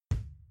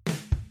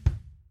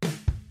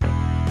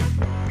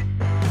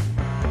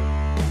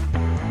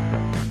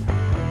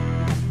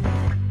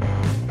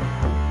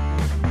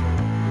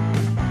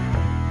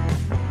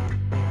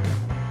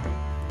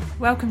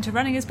Welcome to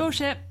Running is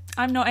Bullshit.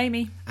 I'm not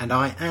Amy. And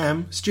I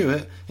am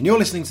Stuart, and you're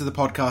listening to the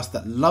podcast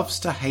that loves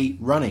to hate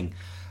running.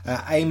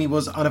 Amy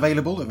was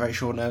unavailable at very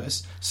short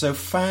notice, so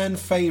fan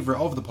favourite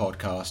of the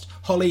podcast,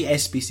 Holly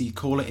SBC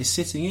Caller, is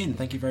sitting in.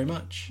 Thank you very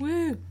much.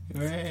 Woo!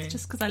 Hooray. It's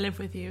just because I live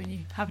with you and you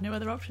have no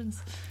other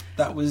options.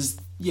 That was,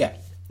 yeah.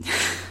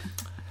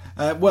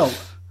 Well,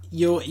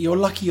 you're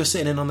lucky you're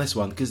sitting in on this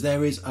one, because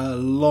there is a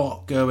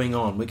lot going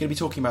on. We're going to be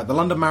talking about the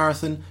London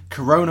Marathon,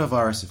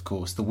 coronavirus, of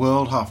course, the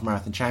World Half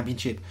Marathon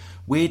Championship,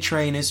 weird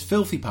trainers,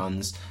 filthy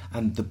puns,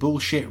 and the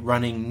bullshit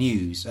running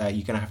news. You're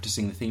going to have to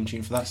sing the theme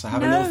tune for that, so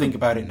have a little think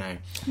about it now.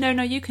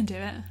 No, you can do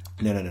it.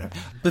 No.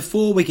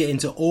 Before we get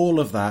into all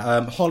of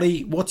that,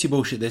 Holly, what's your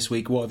bullshit this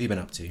week? What have you been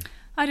up to?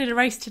 I did a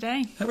race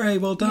today. Hooray,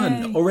 well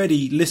done. Yay.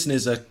 Already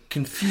listeners are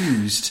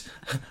confused.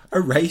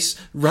 A race,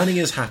 running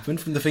has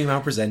happened from the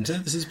female presenter.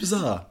 This is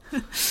bizarre.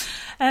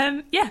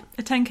 Yeah,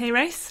 a 10k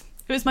race.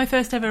 It was my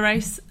first ever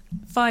race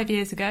 5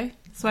 years ago,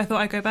 so I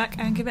thought I'd go back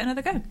and give it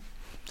another go.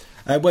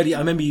 Well, I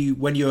remember you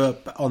when you were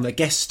on the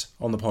guest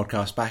on the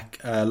podcast back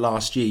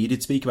last year. You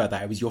did speak about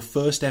that. It was your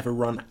first ever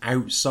run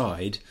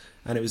outside,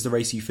 and it was the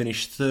race you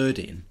finished third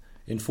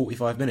in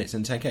 45 minutes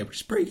and 10k, which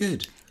is pretty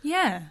good.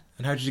 Yeah.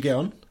 And how did you get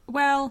on?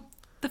 Well,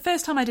 the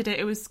first time I did it,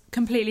 it was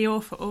completely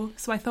awful.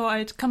 So I thought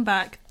I'd come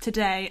back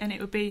today and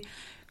it would be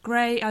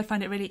great. I'd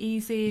find it really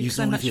easy because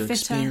I'm much fitter.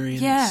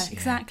 Experience. Yeah,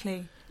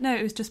 exactly. No,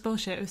 it was just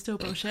bullshit. It was still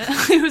bullshit.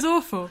 It was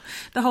awful.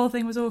 The whole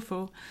thing was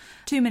awful.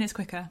 2 minutes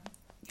quicker.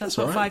 That's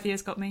what 5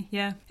 years got me.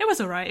 Yeah, it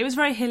was all right. It was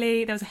very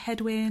hilly. There was a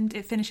headwind.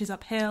 It finishes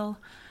uphill.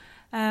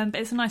 But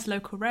it's a nice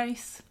local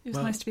race. It was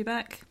nice to be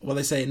back. Well,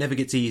 they say it never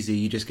gets easy.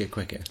 You just get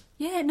quicker.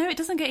 Yeah, no, it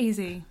doesn't get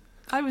easy.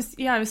 I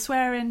was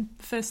swearing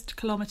first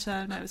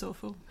kilometre. No, it was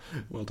awful.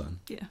 Well done.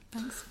 Yeah,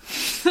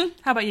 thanks.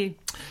 How about you?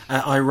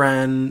 I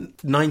ran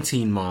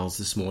 19 miles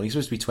this morning. It's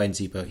supposed to be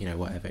 20, but,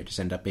 whatever. It just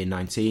ended up being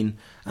 19.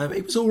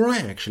 It was all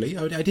right, actually.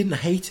 I didn't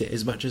hate it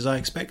as much as I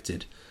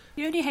expected.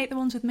 You only hate the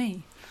ones with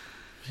me.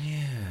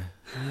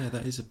 Yeah,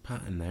 that is a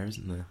pattern there,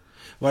 isn't there?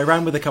 Well, I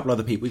ran with a couple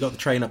other people. We got the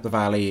train up the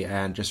valley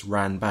and just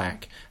ran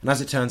back. And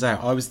as it turns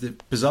out, I was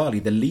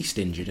bizarrely the least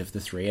injured of the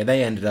three. And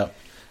they ended up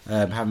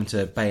having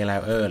to bail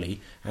out early.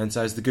 And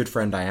so as the good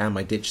friend I am,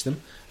 I ditched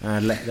them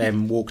and let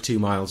them walk 2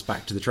 miles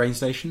back to the train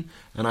station.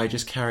 And I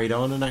just carried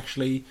on and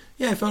actually,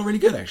 it felt really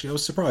good, actually. I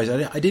was surprised.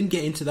 I didn't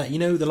get into that,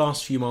 the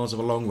last few miles of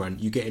a long run,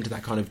 you get into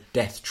that kind of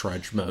death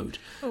trudge mode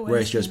where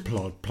it's just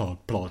plod, plod,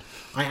 plod.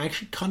 I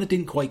actually kind of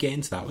didn't quite get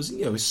into that.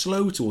 It was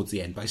slow towards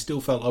the end, but I still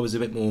felt I was a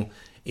bit more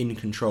in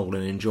control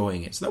and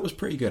enjoying it. So that was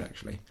pretty good,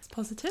 actually. It's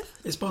positive.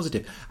 It's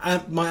positive.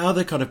 My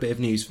other kind of bit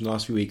of news from the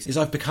last few weeks is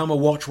I've become a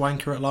watch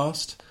wanker at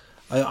last.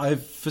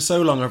 I've for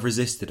so long I've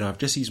resisted, and I've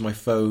just used my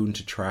phone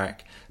to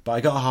track, but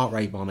I got a heart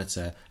rate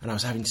monitor and I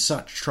was having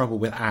such trouble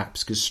with apps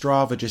because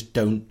Strava just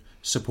don't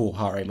support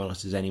heart rate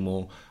monitors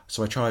anymore.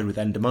 So I tried with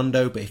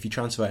Endomondo, but if you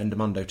transfer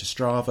Endomondo to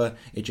Strava,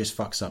 it just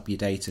fucks up your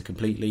data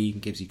completely and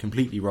gives you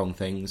completely wrong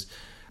things.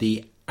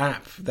 The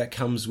app that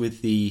comes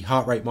with the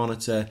heart rate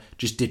monitor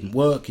just didn't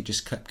work. It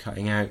just kept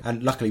cutting out,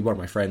 and luckily one of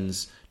my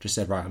friends just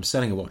said, right, I'm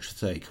selling a watch for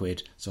 30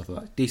 quid, so I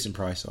thought, decent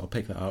price, so I'll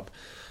pick that up.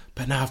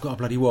 But now I've got a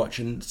bloody watch,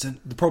 and so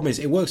the problem is,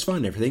 it works fine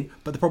and everything,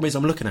 but the problem is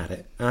I'm looking at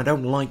it, and I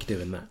don't like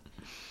doing that.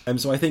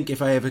 So I think if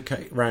I ever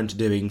get around to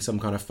doing some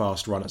kind of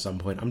fast run at some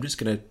point, I'm just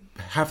going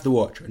to have the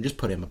watch and just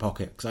put it in my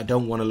pocket, because I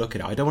don't want to look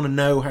at it. I don't want to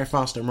know how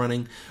fast I'm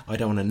running. I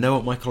don't want to know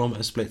what my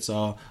kilometre splits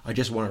are. I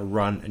just want to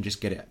run and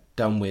just get it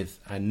done with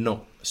and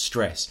not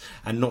stress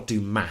and not do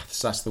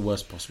maths. That's the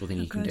worst possible thing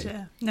you can do.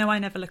 Yeah. No, I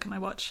never look at my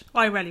watch.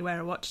 I rarely wear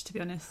a watch, to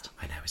be honest.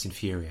 I know, it's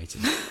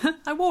infuriating.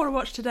 I wore a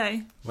watch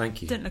today.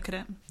 Thank you. Didn't look at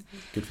it.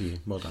 Good for you.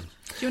 Well done.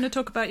 Do you want to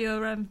talk about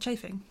your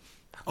chafing?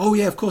 Oh,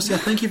 yeah, of course. Yeah,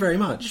 thank you very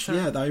much.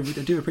 Yeah, I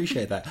do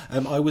appreciate that.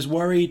 I was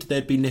worried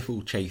there'd be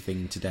nipple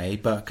chafing today,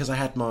 but because I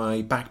had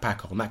my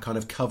backpack on, that kind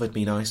of covered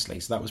me nicely,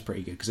 so that was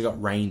pretty good because it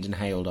got rained and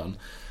hailed on.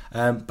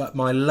 But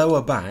my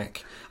lower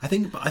back, I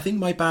think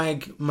my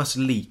bag must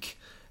leak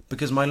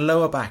because my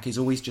lower back is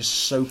always just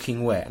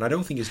soaking wet, and I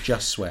don't think it's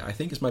just sweat. I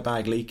think it's my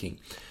bag leaking.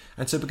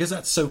 And so because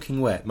that's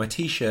soaking wet, my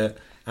T-shirt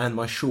and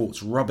my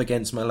shorts rub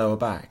against my lower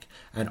back,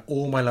 and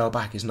all my lower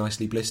back is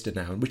nicely blistered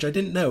now, which I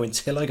didn't know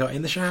until I got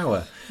in the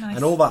shower. Nice.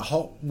 And all that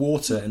hot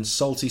water and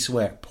salty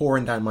sweat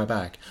pouring down my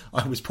back,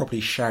 I was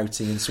probably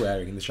shouting and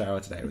swearing in the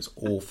shower today. It was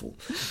awful.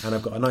 And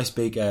I've got a nice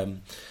big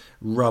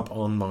rub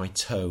on my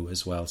toe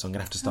as well, so I'm going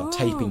to have to start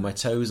taping my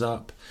toes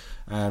up.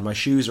 My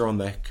shoes are on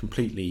their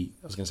completely,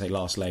 I was going to say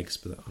last legs,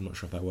 but I'm not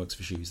sure if that works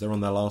for shoes. They're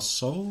on their last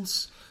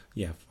soles?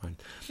 Yeah, fine.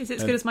 Is it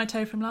as good as my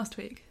toe from last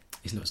week?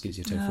 It's not as good as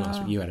your toe from last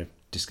week. You had a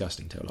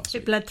disgusting toe last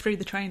week. It bled through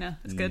the trainer.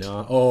 It's good.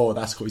 No. Oh,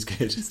 that's always good.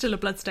 There's still a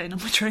blood stain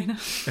on my trainer.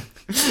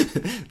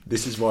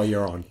 This is why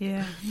you're on.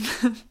 Yeah.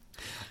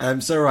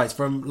 So, right,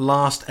 from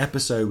last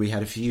episode, we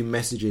had a few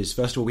messages.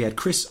 First of all, we had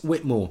Chris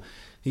Whitmore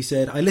He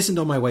said, I listened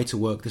on my way to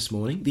work this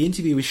morning. The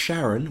interview with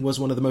Sharon was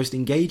one of the most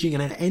engaging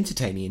and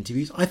entertaining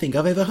interviews I think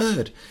I've ever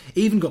heard.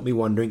 Even got me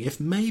wondering if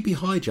maybe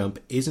high jump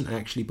isn't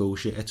actually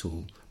bullshit at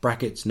all.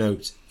 Brackets,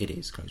 notes, it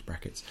is, close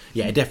brackets.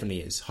 Yeah, it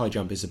definitely is. High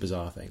jump is a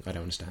bizarre thing. I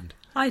don't understand.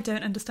 I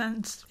don't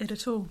understand it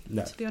at all,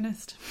 to be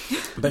honest.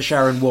 But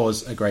Sharon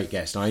was a great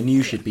guest. I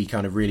knew she'd be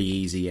kind of really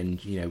easy,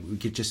 and, you know, we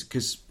could just,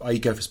 because I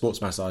go for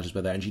sports massages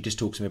with her, and she just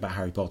talks to me about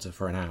Harry Potter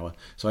for an hour.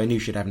 So I knew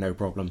she'd have no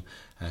problem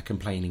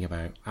complaining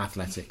about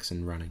athletics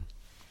and running.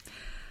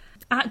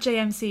 At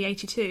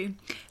JMC82,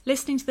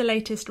 listening to the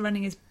latest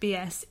Running is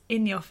BS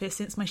in the office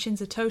since my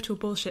shins are total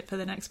bullshit for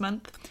the next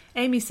month,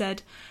 Amy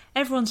said,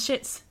 everyone's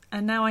shits,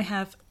 and now I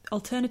have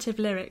alternative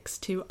lyrics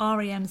to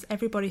R.E.M's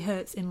Everybody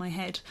Hurts in my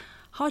head.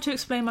 Hard to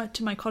explain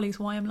to my colleagues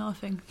why I'm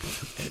laughing.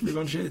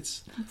 Everyone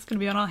shits. It's going to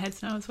be on our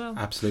heads now as well.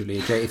 Absolutely.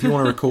 Jay, if you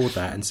want to record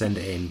that and send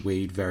it in,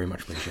 we'd very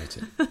much appreciate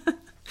it.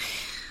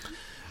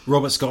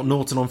 Robert Scott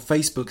Norton on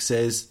Facebook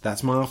says,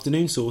 that's my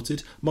afternoon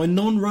sorted. My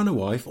non-runner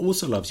wife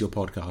also loves your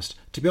podcast.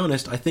 To be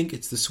honest, I think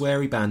it's the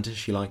sweary banter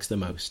she likes the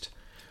most.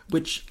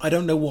 Which, I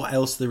don't know what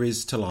else there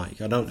is to like.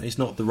 It's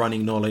not the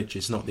running knowledge,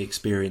 it's not the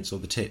experience or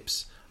the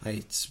tips.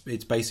 It's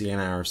basically an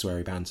hour of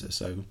sweary banter,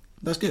 so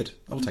that's good.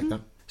 I'll take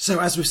that. So,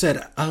 as we've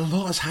said, a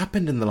lot has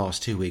happened in the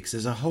last 2 weeks.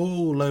 There's a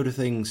whole load of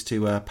things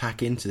to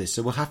pack into this,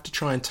 so we'll have to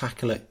try and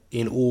tackle it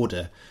in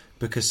order,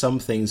 because some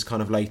things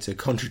kind of later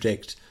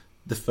contradict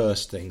the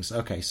first things.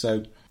 Okay,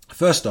 so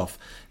first off,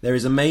 there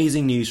is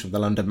amazing news from the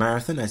London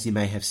Marathon, as you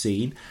may have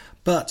seen,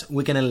 but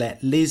we're going to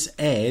let Liz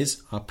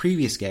Ayres, our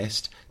previous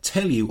guest,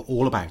 tell you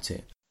all about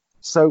it.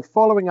 So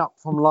following up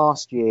from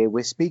last year,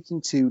 we're speaking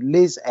to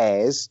Liz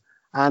Ayres,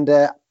 and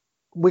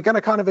we're going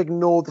to kind of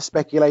ignore the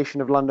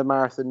speculation of London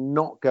Marathon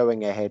not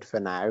going ahead for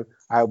now.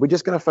 We're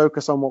just going to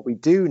focus on what we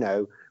do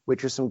know,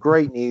 which was some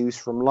great news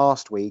from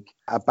last week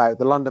about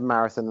the London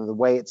Marathon and the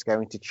way it's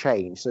going to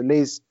change. So,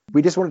 Liz,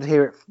 we just wanted to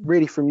hear it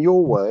really from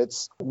your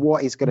words.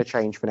 What is going to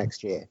change for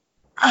next year?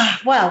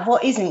 Well,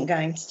 what isn't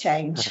going to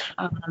change?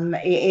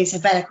 It is a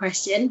better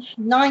question.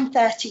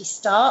 9:30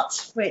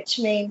 start, which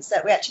means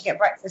that we actually get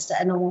breakfast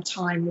at a normal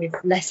time with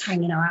less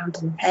hanging around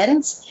in the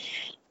pens.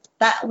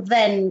 That will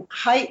then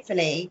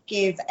hopefully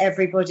give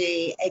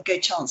everybody a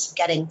good chance of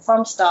getting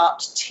from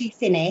start to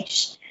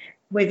finish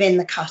within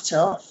the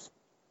cut-off,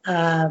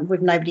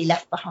 with nobody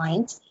left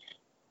behind.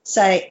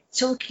 So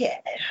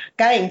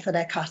going for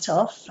their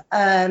cut-off,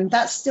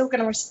 that's still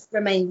going to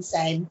remain the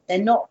same. They're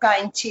not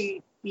going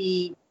to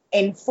be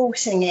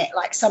enforcing it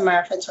like some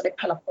marathons where they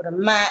pull up all the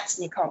mats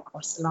and you can't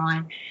cross the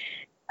line.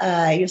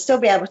 You'll still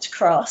be able to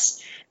cross,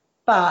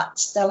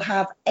 but they'll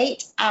have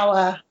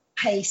 8-hour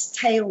pace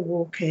tail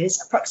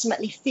walkers,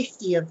 approximately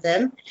 50 of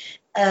them,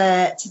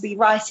 to be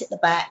right at the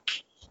back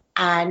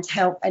and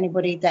help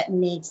anybody that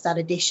needs that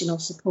additional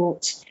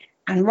support.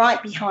 And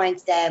right behind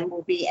them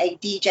will be a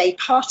DJ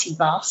party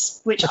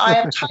bus, which I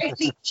am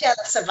totally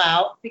jealous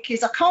about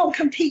because I can't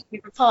compete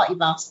with a party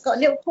bus. I've got a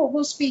little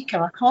portable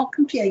speaker. I can't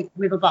compete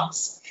with a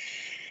bus.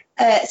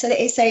 So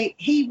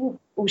he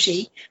or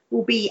she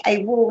will be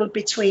a wall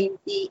between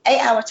the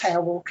 8-hour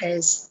tail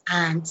walkers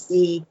and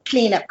the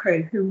cleanup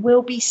crew, who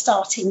will be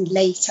starting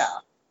later.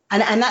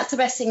 And that's the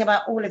best thing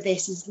about all of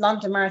this, is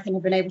London Marathon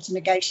have been able to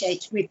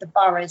negotiate with the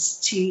boroughs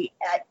to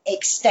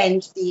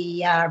extend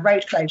the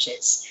road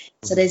closures.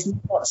 So there's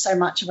not so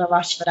much of a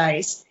rush for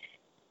those.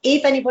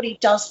 If anybody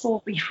does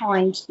fall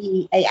behind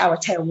the 8-hour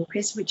tail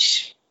walkers,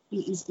 which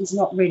is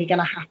not really going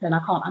to happen, I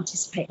can't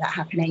anticipate that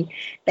happening,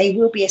 they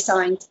will be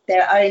assigned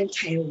their own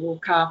tail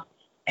walker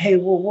who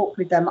will walk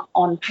with them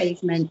on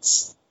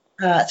pavement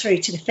through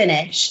to the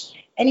finish.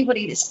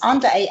 Anybody that's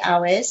under 8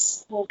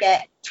 hours will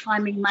get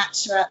timing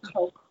mats throughout the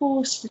whole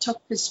course,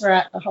 photographers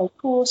throughout the whole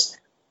course,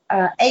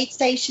 aid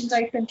stations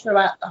open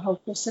throughout the whole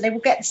course. So they will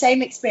get the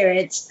same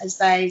experience as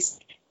those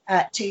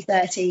at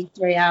 2:30,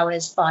 3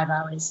 hours, 5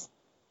 hours.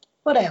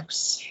 What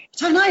else?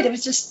 I don't know. There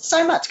was just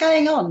so much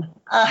going on.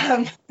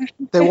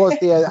 There was,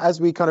 as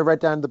we kind of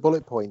read down the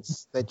bullet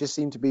points, there just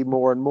seemed to be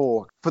more and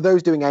more. For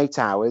those doing 8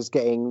 hours,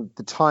 getting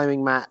the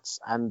timing mats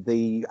and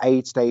the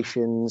aid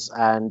stations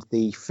and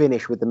the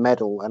finish with the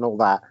medal and all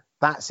that,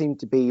 that seemed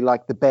to be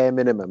like the bare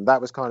minimum.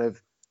 That was kind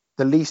of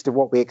the least of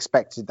what we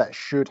expected that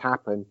should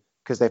happen,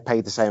 because they've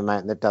paid the same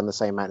amount and they've done the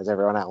same amount as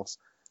everyone else.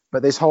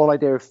 But this whole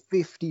idea of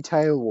 50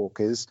 tail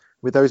walkers,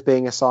 with those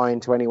being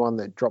assigned to anyone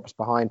that drops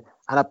behind,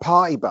 and a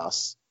party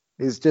bus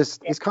is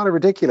just, it's kind of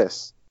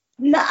ridiculous.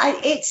 No,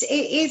 it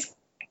is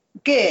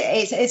good.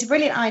 It's a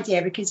brilliant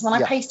idea, because when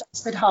I paced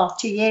Oxford Half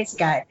 2 years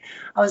ago,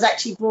 I was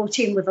actually brought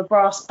in with a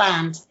brass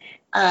band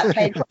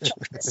playing Hot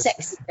Chocolate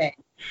Sexy Thing.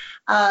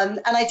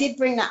 And I did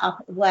bring that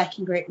up at the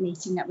working group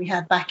meeting that we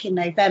had back in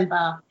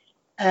November,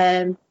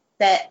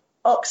 that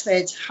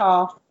Oxford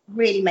Half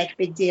really make a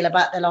big deal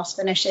about their last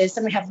finishes.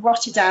 Then we have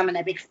Rotterdam and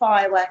their big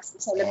fireworks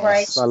and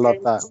celebrations. Yes, I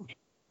love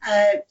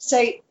that.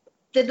 So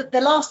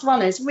the last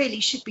runners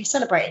really should be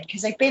celebrated,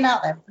 because they've been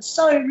out there for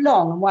so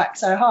long and worked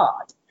so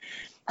hard.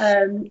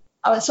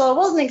 So I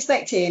wasn't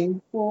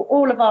expecting for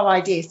all of our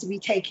ideas to be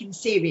taken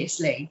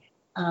seriously.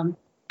 And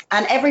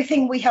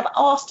everything we have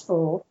asked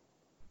for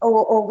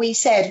or we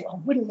said,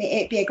 well, wouldn't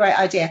it be a great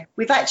idea?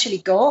 We've actually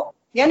got,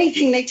 the only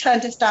thing they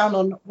turned us down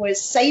on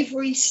was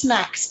savoury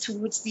snacks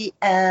towards the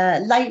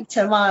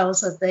later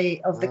miles of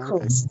the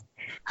course.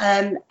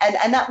 And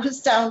that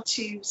was down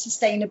to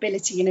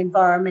sustainability and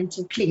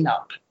environmental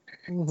cleanup.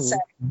 So,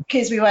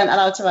 because we weren't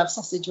allowed to have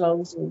sausage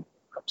rolls or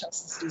cocktail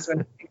sausages or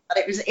anything, but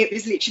it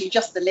was literally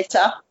just the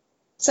litter.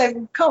 So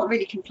we can't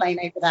really complain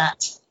over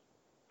that.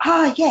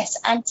 Yes,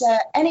 and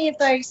any of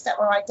those that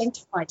were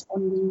identified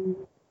on the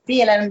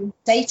VLM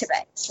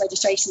database,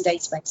 registration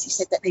database, who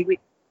said that they would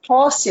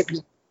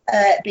possibly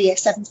be a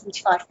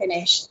 7:45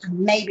 finish and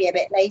maybe a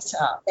bit later,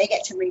 they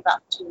get to move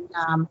up between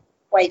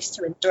waves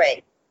 2 and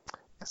 3.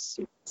 Yes.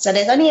 So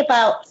there's only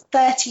about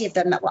 30 of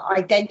them that were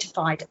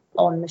identified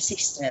on the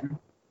system,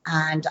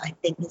 and I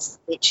think there's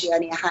literally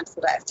only a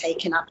handful that have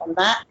taken up on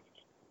that.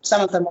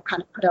 Some of them were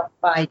kind of put off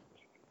by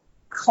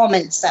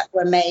comments that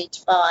were made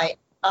by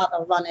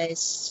other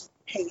runners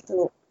who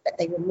thought that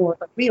they were more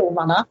of a real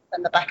runner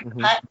than the back of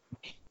the pack,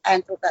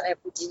 and thought that it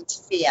would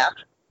interfere.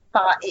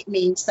 But it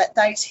means that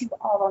those who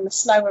are on the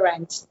slower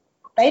end,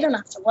 they don't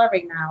have to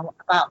worry now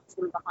about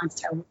falling behind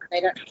Tailwalker. They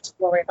don't have to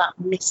worry about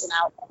missing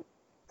out on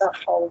the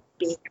whole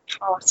big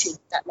party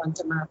that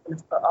London Marathon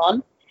have put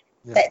on.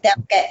 Yeah.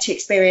 They'll get to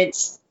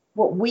experience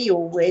what we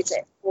all would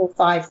at 4,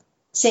 5,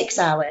 6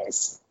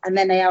 hours, and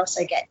then they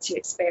also get to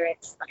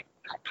experience like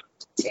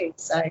too.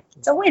 So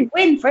it's a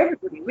win-win for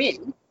everybody,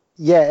 really.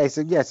 Yeah,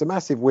 it's a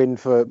massive win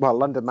for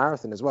London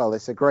Marathon as well.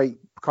 It's a great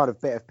kind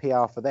of bit of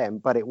PR for them,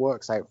 but it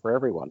works out for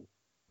everyone.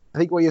 I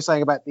think what you're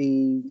saying about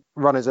the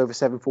runners over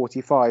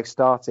 7:45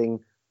 starting,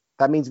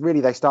 that means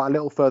really they start a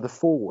little further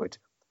forward,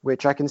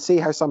 which I can see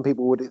how some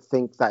people would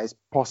think that is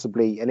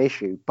possibly an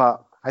issue.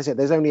 But as I said,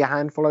 there's only a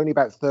handful, only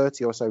about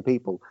 30 or so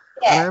people.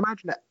 Yeah. And I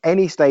imagine at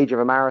any stage of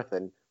a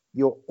marathon,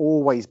 you're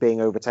always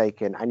being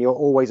overtaken and you're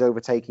always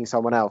overtaking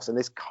someone else. And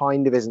this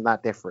kind of isn't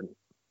that different.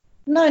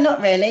 No,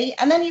 not really.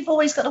 And then you've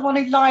always got the one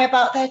who lie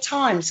about their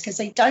times because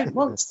they don't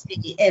want to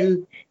be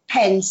in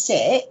pen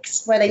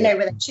 6 where they know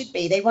where they should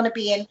be. They want to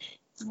be in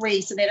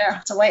 3 so they don't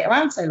have to wait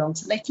around so long.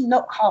 So they can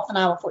knock half an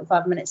hour,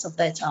 45 minutes of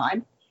their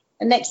time.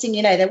 And next thing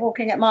you know, they're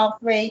walking at mile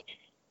 3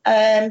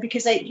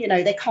 because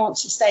they can't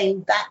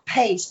sustain that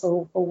pace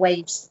for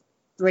waves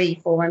 3,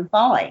 4 and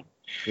 5.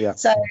 Yeah.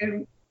 So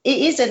it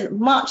isn't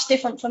much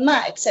different from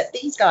that, except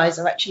these guys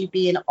are actually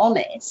being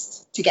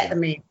honest to get the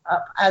move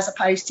up as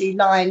opposed to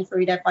lying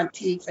through their front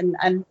teeth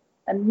and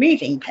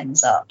moving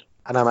pens up.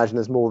 And I imagine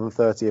there's more than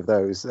 30 of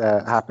those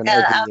happen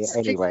every year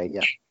anyway.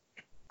 Yeah.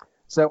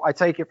 So I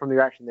take it from the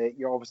reaction that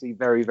you're obviously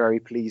very, very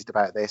pleased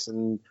about this,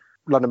 and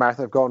London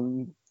Marathon have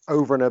gone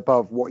over and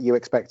above what you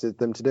expected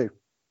them to do.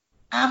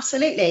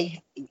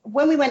 Absolutely.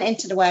 When we went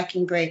into the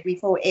working group, we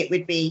thought it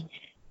would be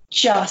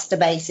just the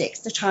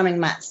basics, the timing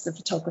mats, the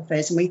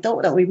photographers, and we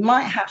thought that we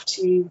might have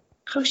to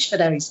push for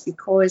those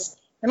because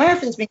the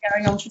marathon's been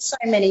going on for so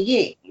many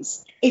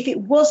years. If it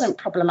wasn't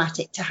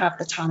problematic to have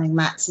the timing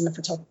mats and the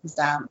photographers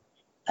down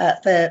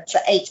for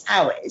 8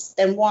 hours,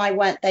 then why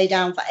weren't they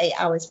down for 8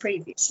 hours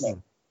previously?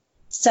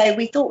 So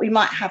we thought we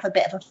might have a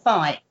bit of a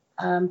fight.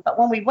 But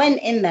when we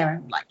went in there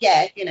and like,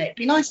 it'd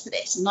be nice for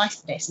this and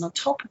nice for this. And on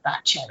top of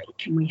that, Cherry,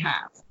 can we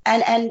have?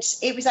 And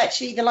it was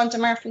actually the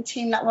London Marathon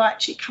team that were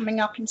actually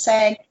coming up and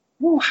saying,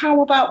 well, how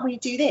about we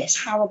do this?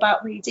 How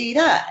about we do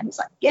that? And it's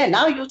like,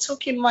 now you're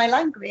talking my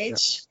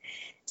language.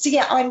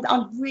 Yeah. So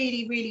I'm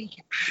really, really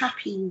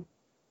happy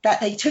that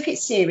they took it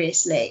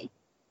seriously,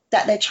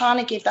 that they're trying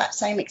to give that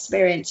same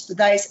experience for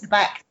those at the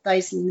back,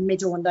 those in the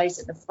middle and those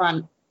at the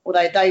front,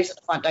 although those at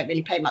the front don't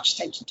really pay much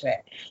attention to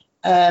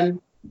it.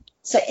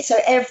 So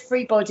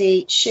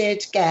everybody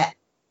should get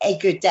a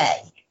good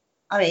day.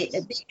 I mean,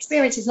 the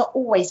experience is not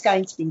always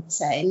going to be the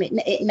same.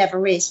 It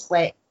never is,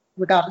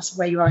 regardless of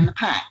where you are in the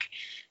pack.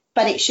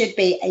 But it should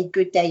be a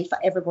good day for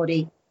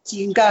everybody. So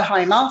you can go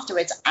home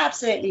afterwards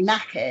absolutely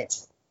knackered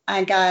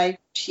and go,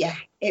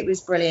 it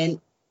was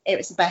brilliant. It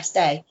was the best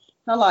day.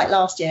 Not like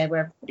last year where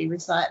everybody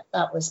was like,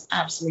 that was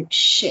absolute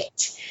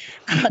shit.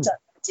 And I don't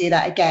want to do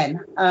that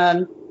again.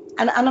 And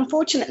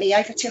unfortunately,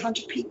 over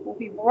 200 people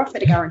who were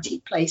offered a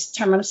guaranteed place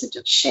turned around and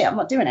said, shit, I'm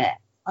not doing it.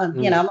 I'm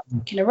not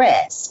taking a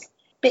risk.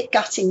 Bit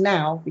gutting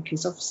now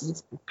because obviously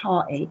it's a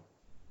party.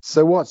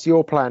 So what's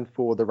your plan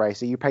for the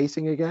race? Are you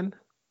pacing again?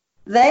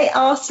 They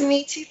asked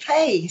me to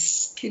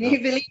pace. Can you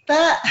believe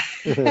that?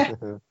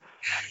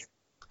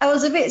 I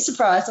was a bit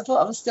surprised. I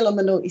thought I was still on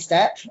the naughty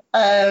step.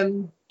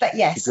 But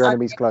yes, keep your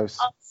enemies close.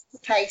 I asked to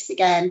pace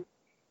again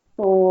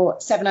for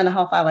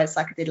 7.5 hours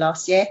like I did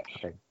last year.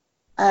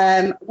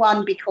 Okay.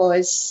 One,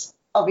 because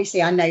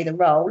obviously I know the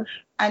role.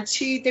 And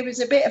 2, there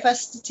was a bit of a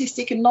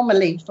statistic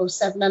anomaly for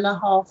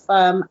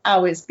 7.5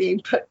 hours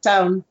being put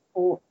down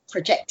for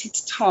projected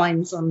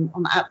times on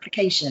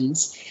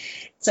applications.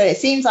 So it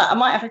seems like I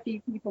might have a few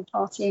people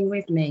partying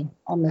with me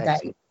on the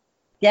day.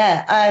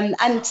 Yeah.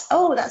 And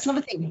that's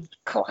another thing.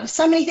 Cool. There's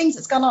so many things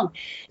that's gone on.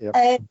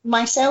 Yep.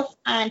 Myself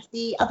and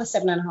the other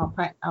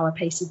 7.5 hour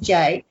pacer,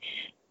 Joe,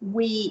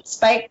 we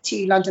spoke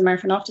to London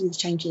Marathon after these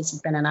changes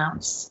had been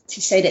announced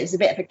to say that there's a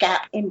bit of a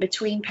gap in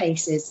between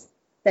paces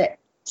that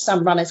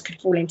some runners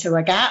could fall into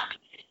a gap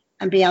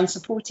and be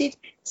unsupported.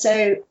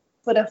 So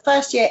for the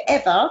first year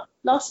ever,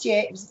 last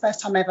year it was the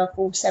first time ever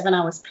for 7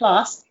 hours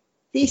plus.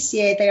 This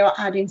year they are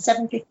adding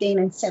 7:15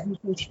 and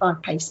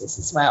 7:45 paces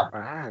as well.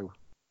 Wow.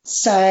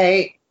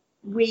 So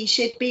we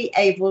should be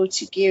able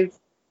to give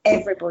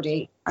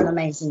everybody an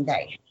amazing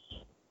day.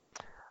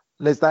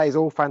 Liz, that is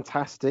all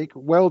fantastic.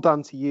 Well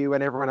done to you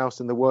and everyone else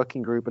in the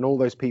working group and all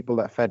those people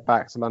that fed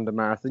back to London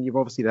Marathon. You've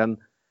obviously done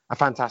a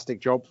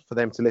fantastic job for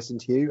them to listen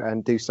to you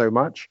and do so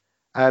much.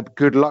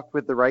 Good luck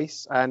with the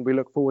race, and we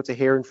look forward to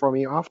hearing from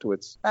you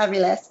afterwards.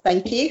 Fabulous.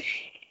 Thank you.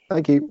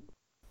 Thank you.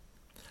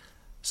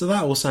 So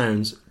that all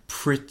sounds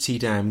pretty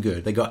damn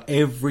good. They got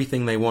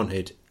everything they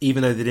wanted,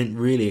 even though they didn't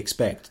really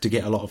expect to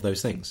get a lot of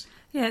those things.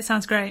 Yeah, it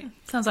sounds great.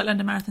 Sounds like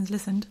London Marathon's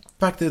listened. In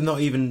fact, they've not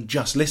even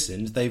just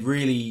listened, they've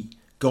really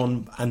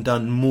gone and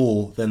done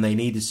more than they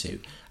needed to.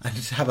 And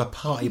to have a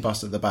party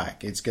bus at the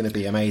back, it's going to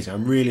be amazing.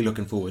 I'm really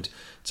looking forward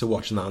to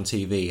watching that on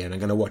TV, and I'm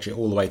going to watch it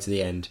all the way to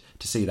the end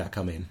to see that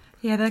come in.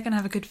 Yeah, they're going to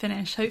have a good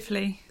finish,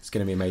 hopefully. It's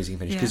going to be an amazing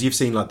finish, because you've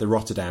seen like the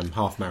Rotterdam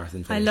half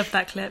marathon finish. I love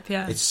that clip,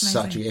 yeah. It's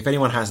such if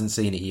anyone hasn't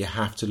seen it, you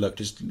have to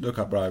just look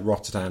up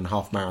Rotterdam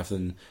half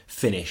marathon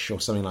finish or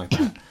something like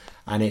that.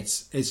 And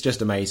it's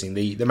just amazing.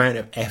 The amount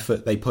of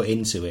effort they put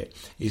into it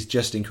is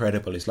just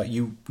incredible. It's like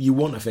you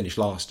want to finish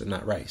last in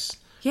that race.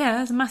 Yeah,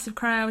 there's a massive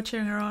crowd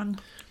cheering her on.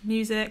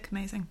 Music,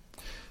 amazing.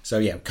 So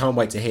yeah, can't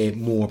wait to hear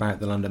more about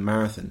the London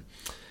Marathon.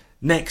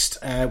 Next,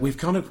 we've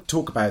kind of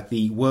talked about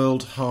the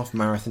World Half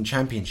Marathon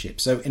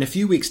Championship. So in a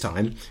few weeks'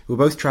 time, we're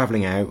both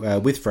travelling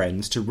out with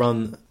friends to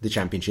run the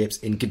championships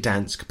in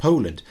Gdansk,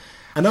 Poland.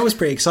 And I was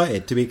pretty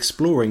excited to be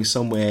exploring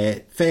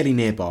somewhere fairly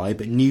nearby,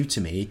 but new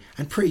to me,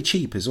 and pretty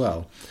cheap as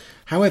well.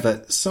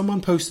 However,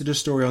 someone posted a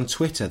story on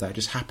Twitter that I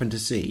just happened to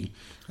see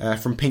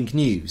from Pink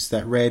News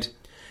that read,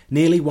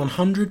 "Nearly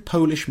 100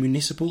 Polish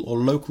municipal or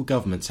local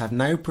governments have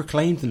now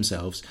proclaimed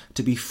themselves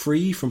to be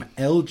free from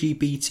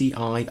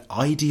LGBTI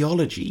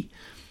ideology.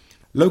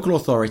 Local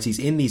authorities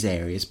in these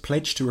areas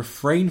pledge to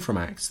refrain from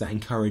acts that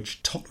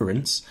encourage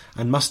tolerance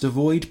and must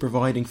avoid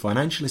providing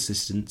financial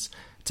assistance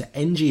to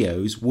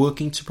NGOs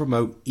working to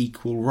promote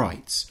equal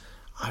rights."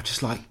 I'm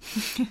just like...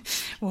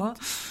 What?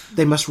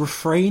 They must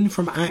refrain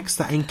from acts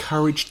that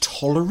encourage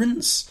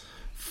tolerance?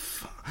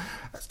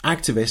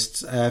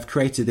 Activists have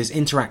created this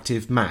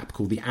interactive map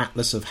called the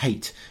Atlas of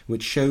Hate,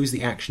 which shows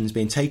the actions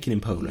being taken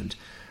in Poland.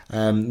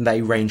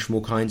 They range from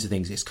all kinds of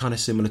things. It's kind of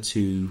similar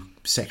to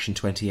Section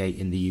 28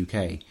 in the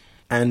UK.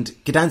 And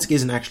Gdansk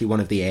isn't actually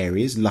one of the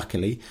areas,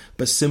 luckily,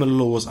 but similar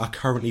laws are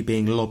currently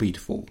being lobbied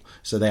for.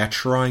 So they are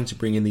trying to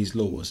bring in these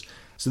laws.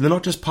 So they're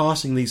not just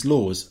passing these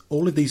laws.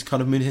 All of these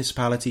kind of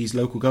municipalities,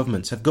 local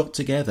governments have got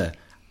together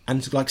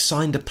and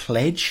signed a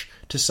pledge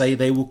to say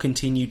they will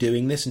continue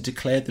doing this and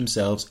declared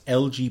themselves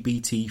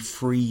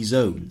LGBT-free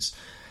zones.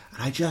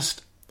 And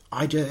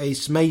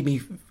it's made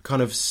me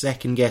kind of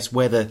second guess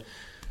whether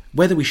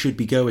we should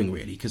be going,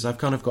 really, because I've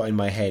kind of got in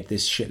my head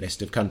this shit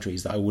list of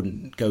countries that I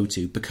wouldn't go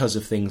to because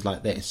of things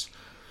like this.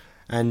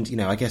 And,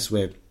 I guess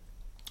we're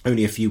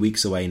only a few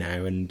weeks away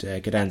now, and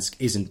Gdansk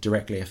isn't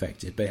directly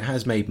affected, but it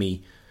has made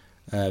me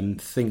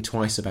think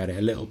twice about it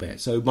a little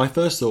bit. So my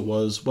first thought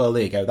was, well,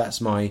 there you go,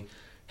 that's my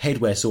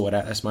headwear sorted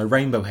out, that's my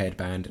rainbow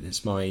headband, and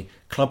it's my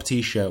club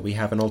t-shirt. We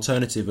have an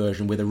alternative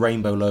version with a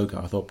rainbow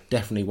logo. I thought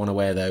definitely want to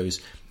wear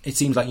those. It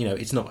seems like,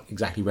 it's not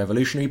exactly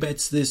revolutionary, but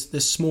it's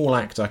this small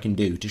act I can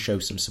do to show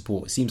some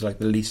support. It seems like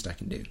the least I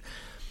can do.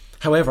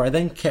 However, I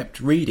then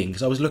kept reading,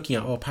 because I was looking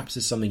at, perhaps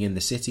there's something in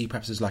the city,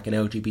 perhaps there's like an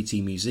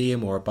LGBT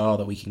museum or a bar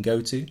that we can go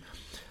to.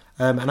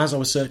 And as I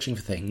was searching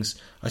for things,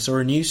 I saw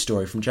a news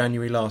story from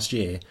January last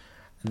year.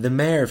 The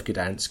mayor of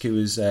Gdansk, who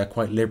was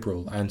quite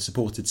liberal and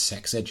supported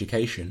sex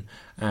education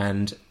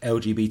and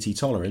LGBT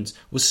tolerance,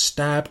 was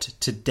stabbed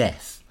to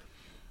death.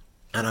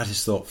 And I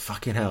just thought,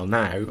 fucking hell,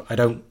 now I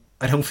don't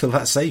feel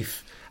that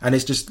safe. And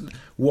it's just,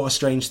 what a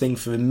strange thing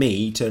for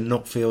me to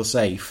not feel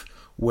safe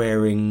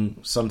wearing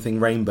something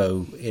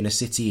rainbow in a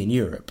city in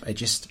Europe.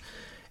 That's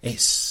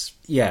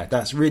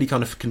really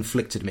kind of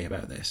conflicted me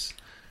about this.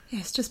 Yeah,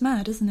 it's just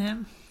mad, isn't it?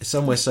 It's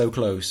somewhere so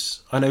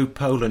close. I know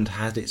Poland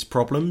had its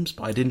problems,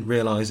 but I didn't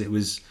realise it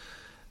was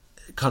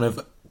kind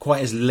of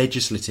quite as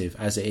legislative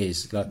as it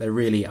is. Like, they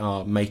really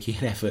are making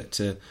an effort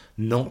to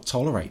not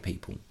tolerate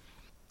people.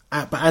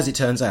 But as it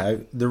turns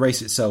out, the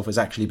race itself has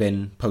actually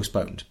been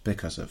postponed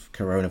because of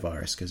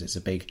coronavirus, because it's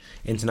a big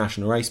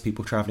international race,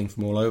 people travelling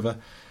from all over.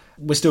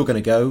 We're still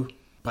going to go,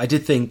 but I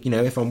did think,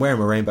 if I'm wearing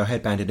a rainbow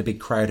headband in a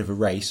big crowd of a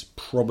race,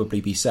 probably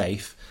be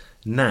safe.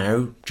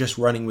 Now, just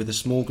running with a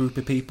small group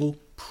of people,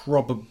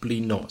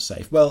 probably not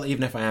safe. Well,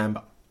 even if I am,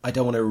 I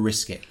don't want to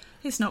risk it.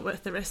 It's not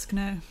worth the risk,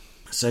 no.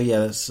 So yeah,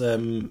 that's,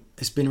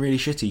 it's been really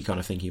shitty kind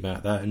of thinking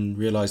about that and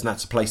realising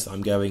that's a place that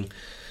I'm going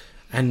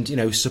and,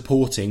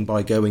 supporting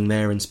by going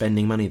there and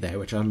spending money there,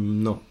 which I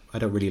don't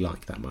really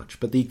like that much.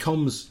 But the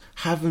comms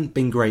haven't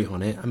been great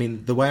on it. I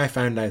mean, the way I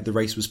found out the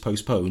race was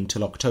postponed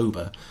till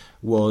October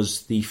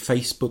was the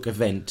Facebook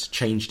event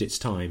changed its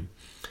time.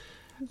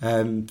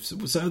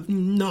 So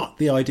not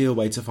the ideal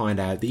way to find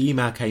out. The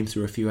email came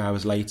through a few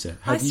hours later.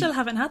 I still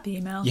haven't had the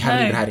email. You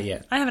haven't even had it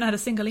yet? I haven't had a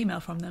single email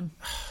from them.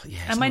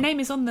 And my name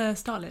is on the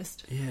start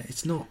list. Yeah,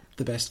 it's not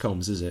the best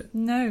comms, is it?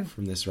 No.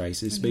 From this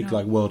race. It's a big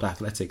like World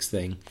Athletics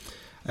thing.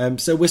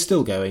 So we're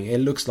still going. It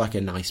looks like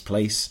a nice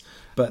place,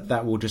 but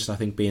that will just, I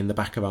think, be in the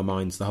back of our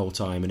minds the whole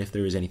time. And if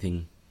there is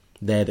anything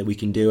there that we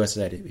can do, as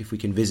I said, if we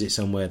can visit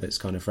somewhere that's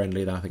kind of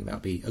friendly, then I think that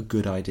would be a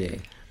good idea.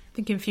 I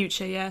think in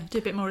future, do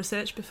a bit more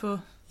research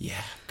before.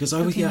 Yeah, because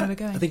I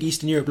think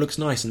Eastern Europe looks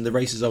nice, and the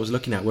races I was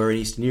looking at were in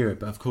Eastern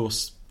Europe, but of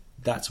course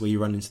that's where you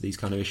run into these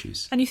kind of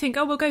issues. And you think,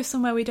 we'll go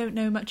somewhere we don't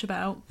know much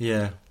about.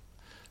 Yeah.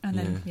 And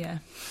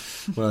then,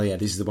 Well,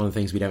 this is one of the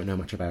things we don't know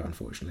much about,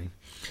 unfortunately.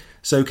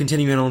 So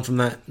continuing on from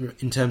that,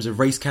 in terms of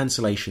race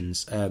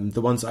cancellations, the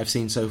ones that I've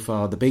seen so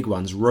far, the big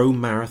ones, Rome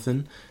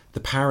Marathon,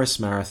 the Paris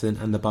Marathon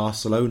and the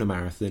Barcelona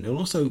Marathon, and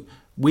also,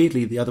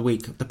 weirdly, the other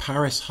week, the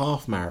Paris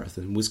Half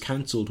Marathon was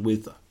cancelled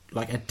with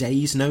like a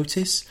day's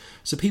notice.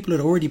 So people had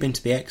already been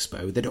to the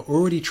expo, they'd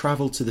already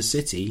travelled to the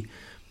city,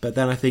 but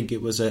then I think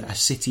it was a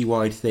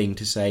city-wide thing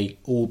to say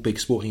all big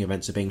sporting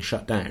events are being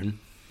shut down,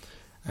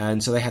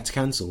 and so they had to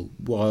cancel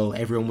while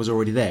everyone was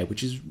already there,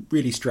 which is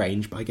really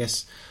strange, but I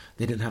guess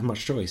they didn't have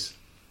much choice.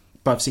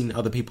 But I've seen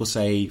other people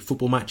say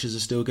football matches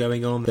are still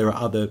going on, there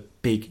are other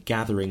big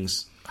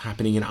gatherings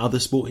happening in other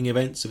sporting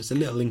events, so it's a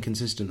little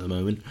inconsistent at the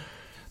moment.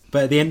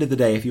 But at the end of the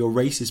day, if your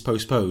race is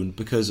postponed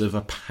because of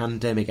a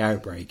pandemic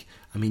outbreak,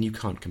 I mean, you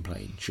can't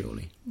complain,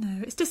 surely.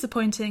 No, it's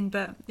disappointing,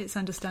 but it's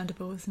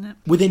understandable, isn't it?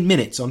 Within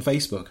minutes on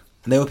Facebook,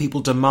 there were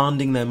people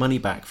demanding their money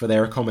back for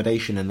their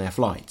accommodation and their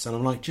flights. And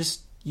I'm like,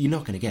 you're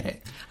not going to get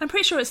it. I'm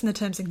pretty sure it's in the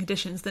terms and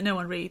conditions that no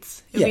one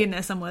reads. It'll be in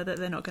there somewhere that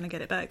they're not going to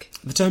get it back.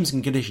 The terms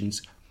and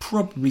conditions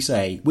probably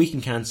say we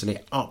can cancel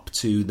it up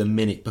to the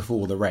minute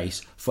before the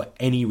race for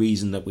any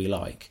reason that we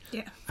like.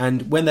 Yeah.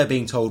 And when they're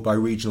being told by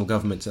regional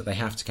governments that they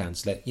have to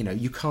cancel it,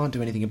 you can't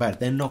do anything about it.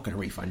 They're not going to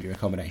refund your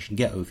accommodation.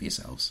 Get over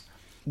yourselves.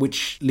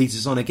 Which leads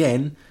us on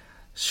again.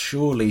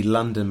 Surely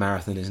London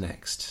Marathon is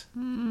next.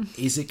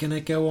 Is it going to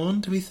go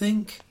on, do we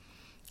think?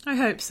 I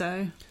hope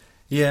so.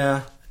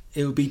 Yeah,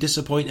 it would be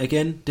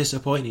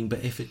disappointing,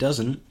 but if it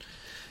doesn't,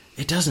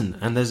 it doesn't,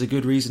 and there's a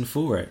good reason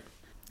for it.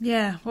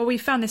 Yeah, well, we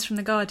found this from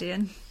The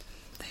Guardian,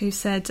 who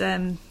said,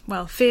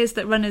 fears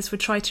that runners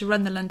would try to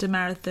run the London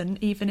Marathon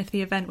even if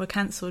the event were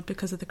cancelled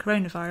because of the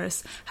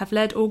coronavirus have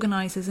led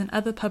organisers and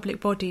other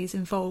public bodies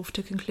involved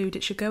to conclude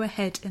it should go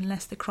ahead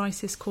unless the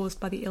crisis caused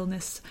by the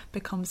illness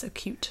becomes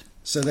acute.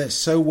 So they're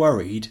so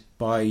worried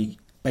by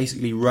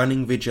basically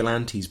running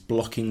vigilantes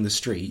blocking the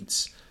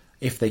streets.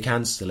 If they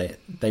cancel it,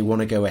 they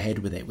want to go ahead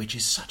with it, which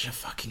is such a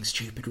fucking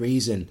stupid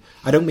reason.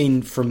 I don't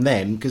mean from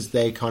them, because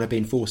they're kind of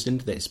being forced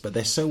into this, but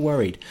they're so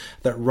worried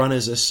that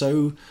runners are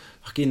so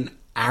fucking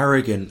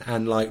arrogant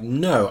and like,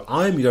 no,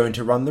 I'm going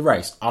to run the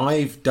race.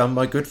 I've done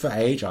my good for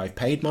age. I've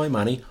paid my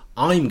money.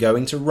 I'm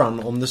going to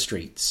run on the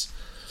streets.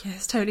 Yeah,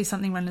 it's totally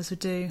something runners would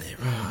do.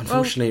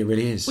 Unfortunately, it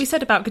really is. We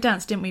said about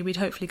Gdansk, didn't we? We'd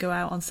hopefully go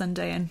out on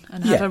Sunday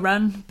and have a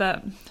run,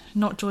 but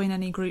not join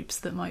any groups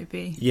that might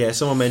be. Yeah,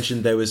 someone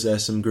mentioned there was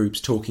some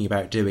groups talking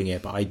about doing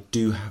it, but I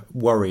do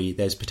worry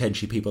there's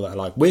potentially people that are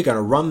like, we're going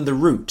to run the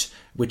route,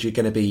 which are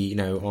going to be,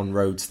 on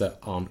roads that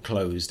aren't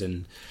closed,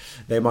 and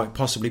there might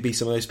possibly be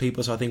some of those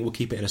people, so I think we'll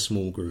keep it in a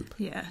small group.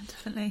 Yeah,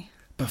 definitely.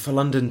 But for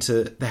London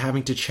they're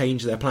having to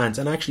change their plans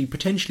and actually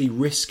potentially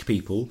risk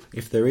people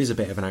if there is a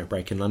bit of an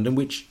outbreak in London,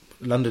 which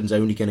London's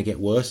only going to get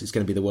worse. It's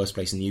going to be the worst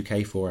place in the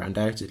UK for it,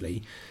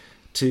 undoubtedly.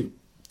 To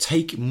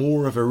take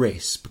more of a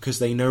risk because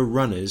they know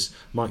runners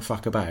might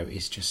fuck about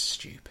is just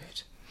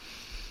stupid.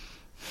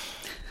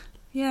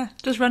 Yeah,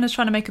 just runners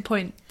trying to make a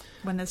point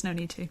when there's no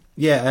need to.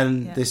 Yeah,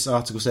 and this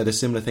article said a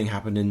similar thing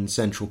happened in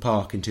Central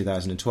Park in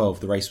 2012.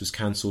 The race was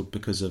cancelled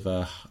because of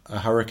a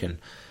hurricane.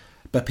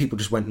 But people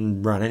just went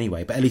and ran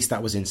anyway. But at least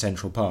that was in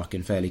Central Park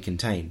and fairly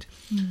contained.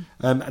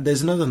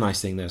 There's another nice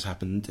thing that's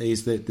happened,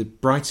 is that the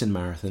Brighton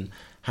Marathon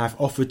have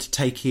offered to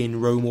take in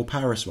Rome or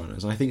Paris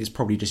runners. And I think it's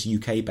probably just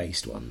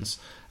UK-based ones.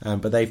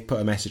 But they've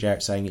put a message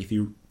out saying if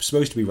you're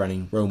supposed to be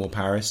running Rome or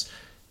Paris,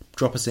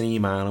 drop us an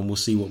email and we'll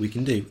see what we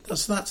can do.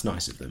 That's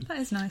nice of them. That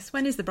is nice.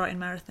 When is the Brighton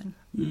Marathon?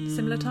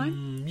 Similar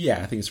time?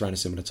 Yeah, I think it's around a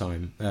similar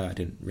time. I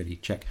didn't really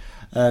check.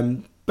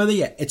 But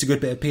yeah, it's a good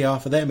bit of PR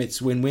for them.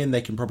 It's win-win.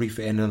 They can probably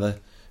fit in another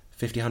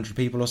 50, 100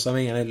 people or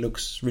something, and it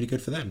looks really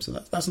good for them. So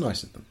that's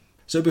nice of them.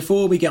 So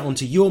before we get on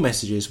to your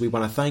messages, we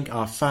want to thank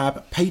our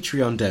fab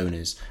Patreon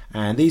donors.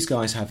 And these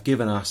guys have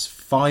given us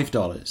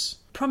 $5.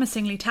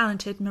 Promisingly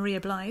talented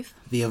Maria Blythe.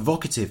 The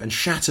evocative and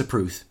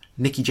shatterproof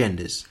Nikki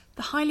Genders.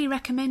 The highly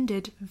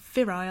recommended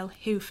virile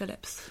Hugh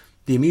Phillips.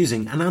 The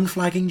amusing and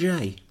unflagging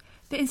Jay.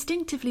 The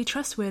instinctively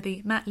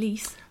trustworthy Matt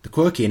Lees. The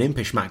quirky and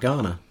impish Matt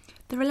Garner.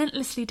 The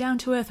relentlessly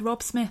down-to-earth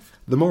Rob Smith.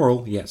 The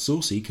moral yet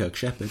saucy Kirk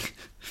Shepherd.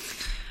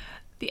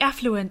 The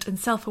affluent and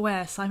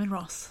self-aware Simon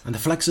Ross. And the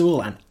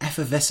flexible and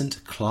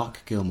effervescent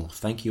Clark Gilmore.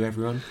 Thank you,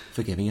 everyone,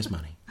 for giving us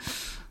money.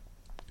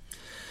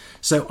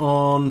 So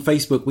on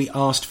Facebook, we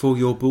asked for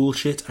your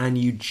bullshit, and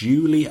you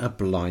duly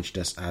obliged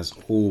us, as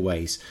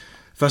always.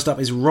 First up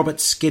is Robert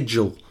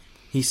Schedule.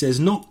 He says,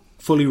 not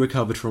fully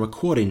recovered from a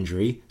quad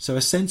injury, so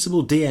a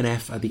sensible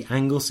DNF at the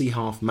Anglesey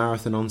Half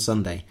Marathon on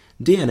Sunday.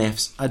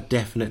 DNFs are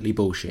definitely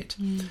bullshit.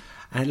 And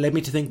it led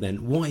me to think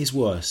then, what is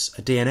worse,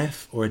 a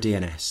DNF or a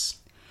DNS?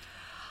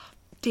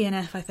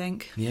 DNF, I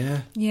think.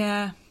 Yeah?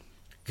 Yeah.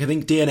 I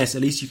think DNS,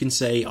 at least you can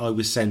say I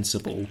was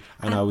sensible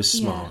and I was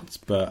smart,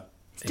 but...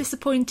 It's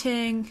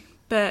disappointing,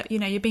 but,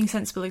 you're being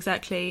sensible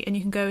exactly, and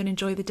you can go and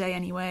enjoy the day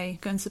anyway,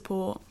 go and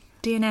support.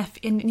 DNF,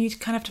 and you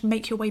kind of have to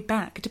make your way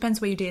back. It depends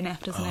where you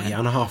DNF, doesn't it? Yeah,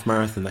 on a half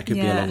marathon, that could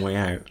be a long way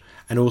out.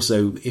 And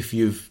also, if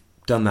you've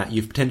done that,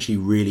 you've potentially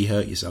really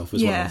hurt yourself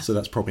as well, so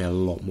that's probably a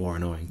lot more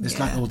annoying. It's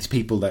like all these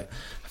people that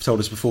have told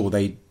us before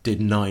they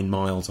did 9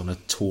 miles on a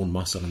torn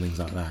muscle and things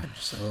like that.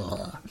 Just,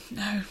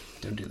 no.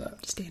 Don't do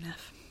that. Just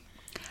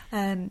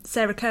DNF.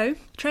 Sarah Coe,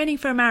 training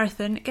for a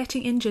marathon,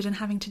 getting injured and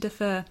having to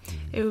defer.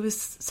 It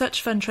was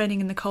such fun training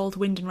in the cold,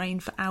 wind and rain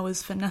for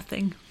hours for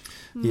nothing.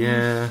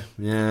 Yeah.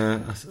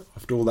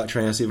 After all that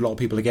training, I see a lot of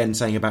people again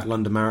saying about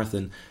London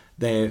Marathon,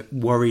 they're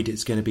worried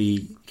it's going to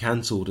be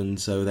cancelled, and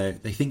so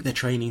they think their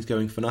training's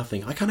going for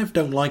nothing. I kind of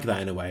don't like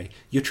that in a way.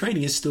 Your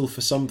training is still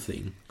for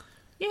something.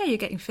 Yeah, you're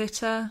getting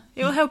fitter.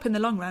 It will help in the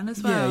long run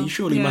as well. Yeah, you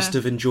surely must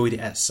have enjoyed it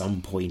at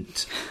some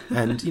point.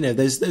 And,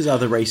 there's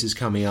other races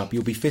coming up.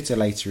 You'll be fitter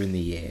later in the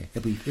year.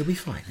 It'll be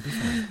fine.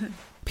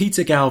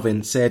 Peter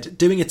Galvin said,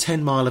 doing a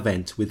 10-mile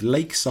event with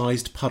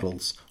lake-sized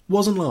puddles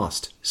wasn't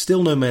last.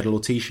 Still no medal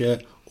or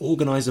T-shirt.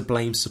 Organiser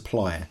blames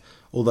supplier.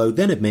 Although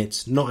then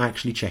admits not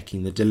actually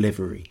checking the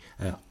delivery.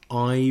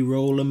 Eye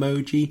roll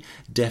emoji.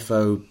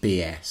 Defo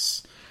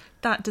BS.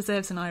 That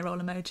deserves an eye roll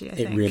emoji, I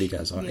think. It really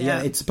does.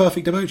 Yeah, it's a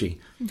perfect emoji.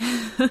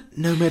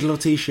 No medal or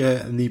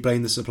T-shirt, and you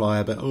blame the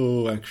supplier, but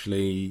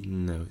actually,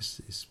 no, it's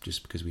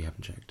just because we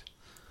haven't checked.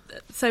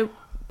 So,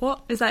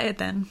 what is that it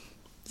then?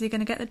 Is he going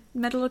to get a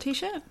medal or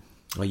T-shirt?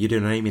 Well, you're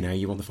doing an Amy now.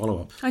 You want the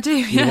follow-up. I do,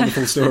 You want the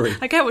full story.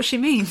 I get what she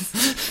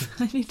means.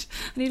 I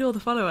need all the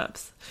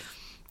follow-ups.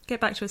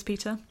 Get back to us,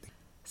 Peter.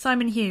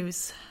 Simon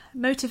Hughes.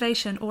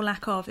 Motivation or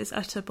lack of is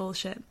utter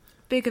bullshit.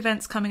 Big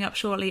events coming up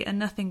shortly and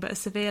nothing but a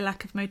severe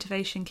lack of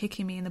motivation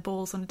kicking me in the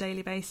balls on a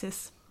daily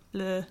basis.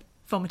 Bleh.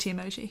 Vomity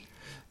emoji.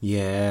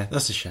 Yeah,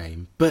 that's a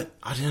shame. But,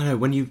 I don't know,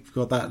 when you've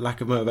got that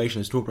lack of motivation,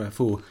 as talked about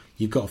before,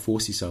 you've got to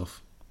force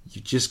yourself.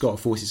 You've just got to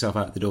force yourself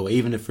out the door.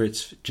 Even if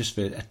it's just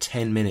for a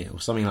 10-minute or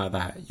something like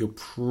that, you'll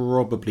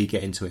probably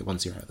get into it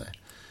once you're out there.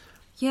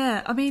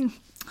 Yeah, I mean,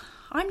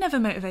 I'm never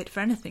motivated for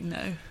anything,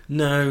 though.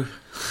 No.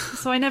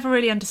 So I never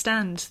really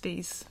understand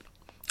these.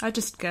 I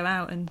just go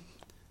out and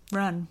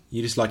run.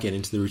 You just like getting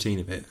into the routine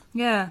of it.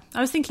 Yeah.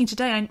 I was thinking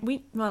today,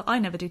 I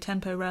never do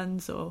tempo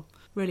runs or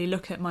really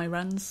look at my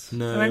runs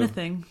or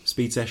anything.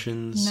 Speed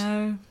sessions.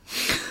 No.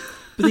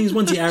 But the thing is,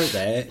 once you're out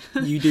there,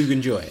 you do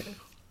enjoy it.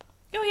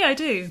 Oh yeah, I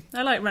do.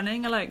 I like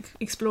running. I like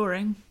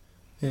exploring.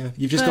 Yeah,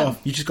 you just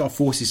got to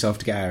force yourself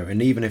to get out,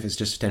 and even if it's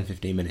just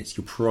 10-15 minutes,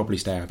 you'll probably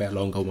stay out a bit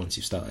longer once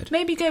you've started.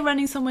 Maybe go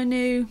running somewhere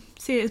new.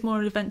 See it as more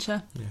an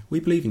adventure. Yeah,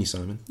 we believe in you,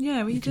 Simon.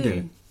 Yeah, we do. Can do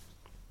it.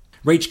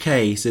 Rach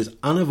K says,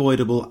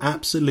 unavoidable,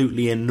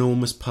 absolutely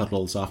enormous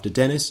puddles after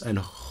Dennis and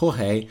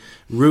Jorge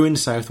ruined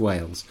South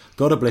Wales.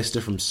 Got a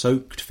blister from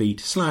soaked feet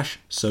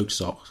 / soaked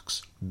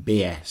socks.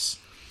 BS.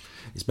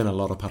 It's been a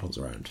lot of puddles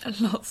around.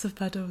 Lots of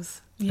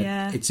puddles.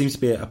 Yeah. It seems to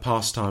be a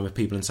pastime of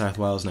people in South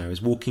Wales now,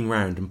 is walking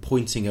around and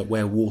pointing at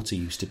where water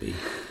used to be.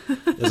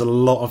 There's a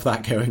lot of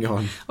that going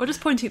on. Or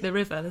just pointing at the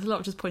river. There's a lot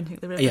of just pointing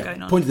at the river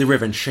going on. Pointing at the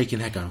river and shaking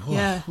their head going, look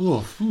at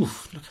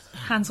that.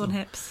 Hands on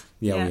hips.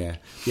 Yeah.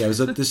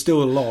 There's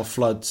still a lot of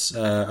floods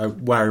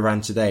where I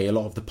ran today. A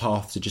lot of the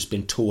paths have just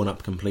been torn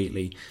up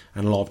completely,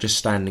 and a lot of just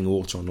standing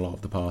water on a lot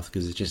of the path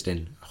because it's just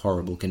in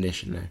horrible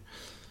condition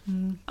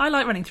now. I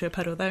like running through a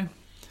puddle though.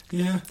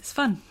 Yeah. It's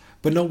fun.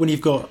 But not when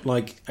you've got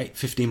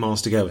 15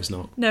 miles to go, it's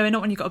not. No, not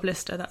when you've got a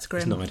blister, that's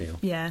grim. It's not ideal.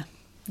 Yeah,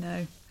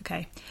 no.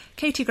 Okay.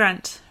 Katie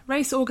Grant,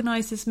 race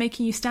organisers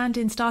making you stand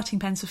in starting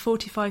pens for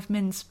 45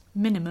 minutes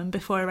minimum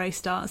before a race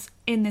starts.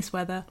 In this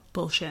weather,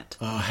 bullshit.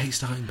 Oh, I hate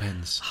starting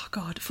pens. Oh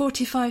God,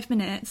 45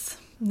 minutes?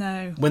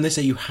 No. When they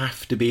say you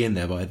have to be in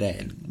there by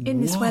then,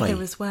 in this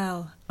weather as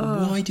well.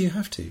 Oh. Why do you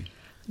have to?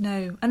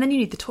 No. And then you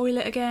need the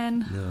toilet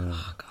again. No.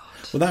 Oh God.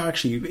 Well, that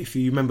actually, if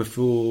you remember,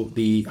 for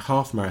the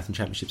half marathon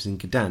championships in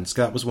Gdansk,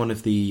 that was one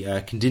of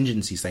the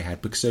contingencies they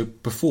had. Because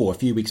a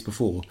few weeks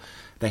before,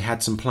 they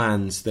had some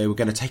plans. They were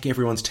going to take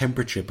everyone's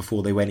temperature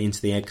before they went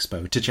into the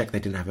expo to check they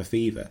didn't have a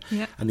fever.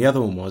 Yeah. And the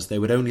other one was they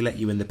would only let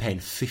you in the pen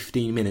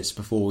 15 minutes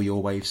before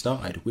your wave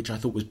started, which I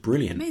thought was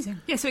brilliant. Amazing.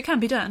 Yeah, so it can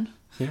be done.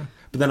 Yeah.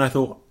 But then I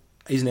thought,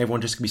 isn't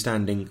everyone just going to be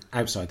standing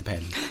outside the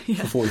pen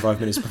for 45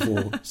 minutes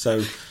before?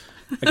 So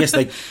I guess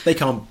they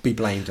can't be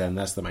blamed then.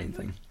 That's the main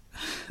thing.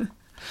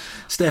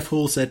 Steph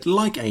Hall said,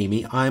 like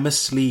Amy, I am a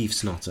sleeve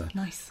snotter.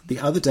 Nice. The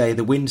other day,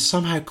 the wind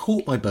somehow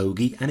caught my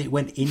bogey and it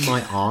went in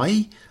my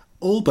eye.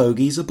 All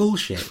bogeys are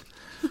bullshit.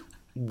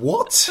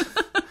 What?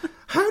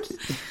 How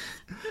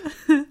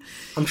did...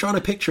 I'm trying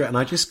to picture it and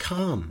I just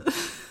can't.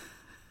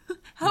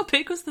 How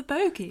big was the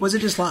bogey? Was it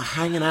just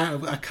hanging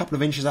out a couple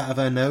of inches out of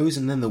her nose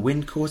and then the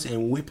wind caught it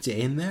and whipped it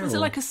in there? Was it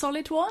like a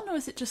solid one or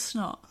is it just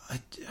snot?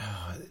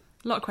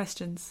 A lot of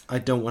questions. I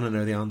don't want to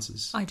know the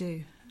answers. I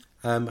do.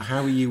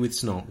 How are you with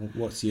snot?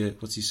 What's your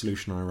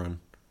solution I run?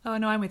 Oh,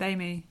 no, I'm with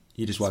Amy.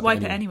 You just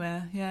wipe it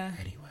anywhere, yeah.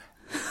 Anywhere.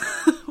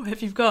 What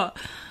have you got?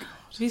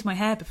 I've used my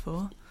hair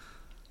before.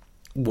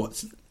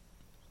 What?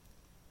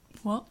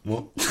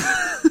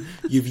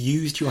 You've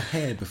used your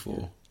hair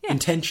before? Yeah.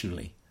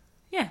 Intentionally?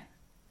 Yeah.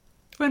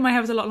 When my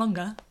hair was a lot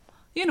longer.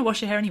 You're going to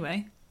wash your hair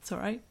anyway. It's all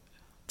right.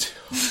 God.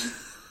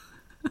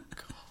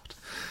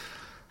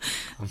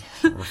 I'm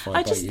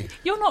horrified by you.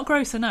 You're not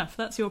gross enough.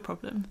 That's your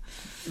problem.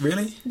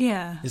 Really?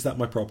 Yeah. Is that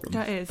my problem?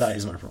 That is. That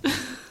is my problem.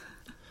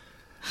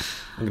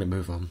 I'm going to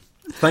move on.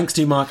 Thanks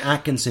to Mark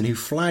Atkinson, who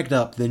flagged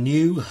up the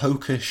new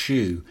Hoka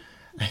shoe.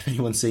 If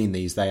anyone's seen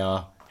these, they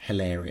are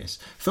hilarious.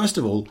 First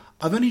of all,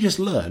 I've only just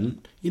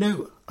learned,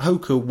 Hoka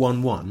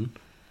 1-1,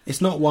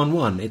 it's not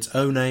 1-1, it's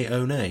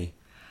One.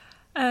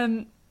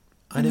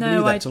 I never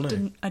knew that till now.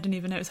 I didn't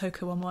even know it was Hoka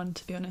 1-1,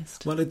 to be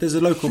honest. Well, there's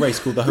a local race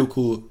called the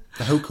Hoka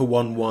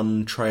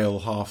 1-1 Trail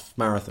Half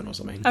Marathon or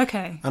something.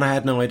 Okay. And I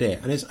had no idea.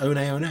 And it's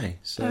One.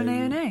 So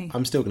One.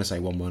 I'm still going to say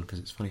 1-1 because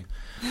it's funny.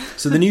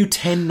 So the new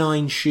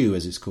 10-9 shoe,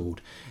 as it's called,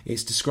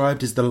 it's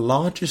described as the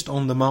largest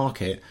on the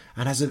market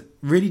and has a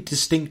really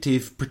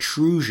distinctive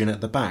protrusion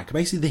at the back.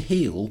 Basically, the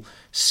heel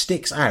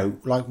sticks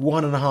out like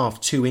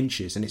 1.5-2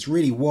 inches, and it's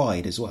really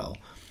wide as well.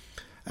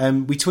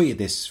 We tweeted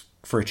this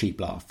for a cheap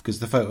laugh because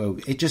the photo,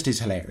 it just is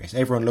hilarious.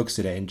 Everyone looks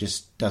at it and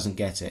just doesn't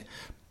get it.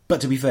 But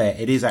to be fair,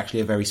 it is actually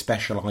a very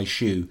specialised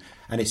shoe,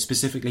 and it's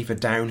specifically for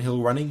downhill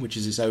running, which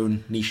is its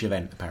own niche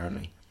event,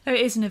 apparently. Oh,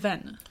 it is an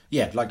event?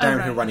 Yeah, like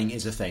downhill running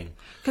is a thing.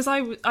 Because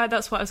I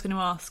that's what I was going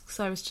to ask.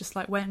 So I was just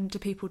like, when do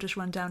people just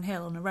run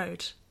downhill on a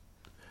road?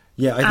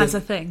 Yeah, as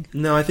a thing?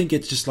 No, I think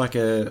it's just like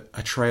a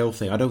trail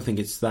thing. I don't think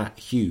it's that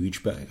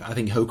huge, but I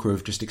think Hoka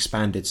have just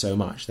expanded so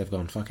much. They've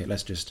gone, fuck it,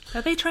 let's just...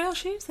 Are they trail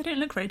shoes? They don't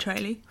look very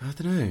traily. I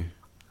don't know.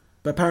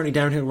 But apparently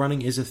downhill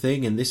running is a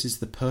thing, and this is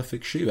the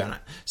perfect shoe. And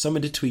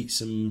someone did tweet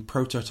some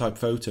prototype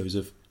photos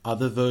of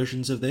other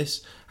versions of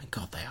this, and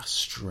God, they are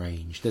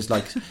strange. There's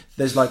like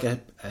a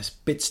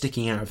bit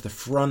sticking out of the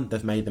front.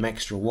 They've made them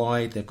extra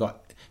wide. They've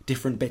got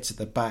different bits at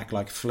the back,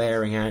 like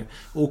flaring out,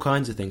 all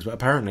kinds of things. But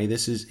apparently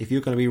this is, if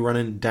you're going to be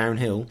running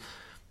downhill,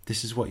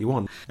 this is what you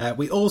want.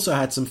 We also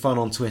had some fun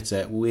on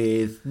Twitter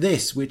with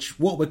this,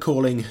 what we're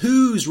calling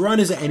Whose Run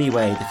Is It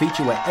Anyway? The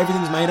feature where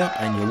everything's made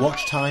up and your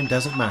watch time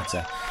doesn't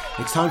matter.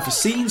 It's time for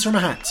Scenes from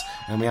a Hat,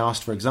 and we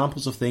asked for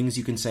examples of things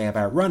you can say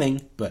about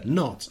running, but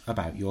not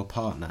about your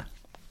partner.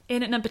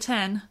 In at number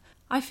 10,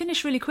 I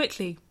finished really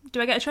quickly.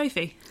 Do I get a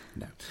trophy?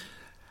 No.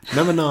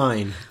 Number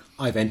 9,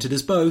 I've entered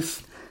us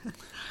both.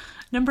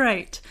 Number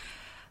 8,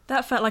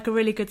 that felt like a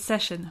really good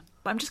session,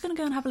 but I'm just going to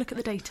go and have a look at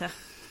the data.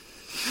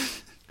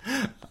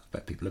 I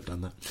bet people have done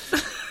that.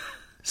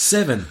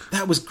 7,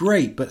 that was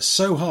great, but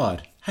so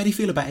hard. How do you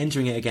feel about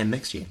entering it again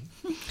next year?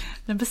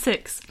 Number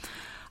 6,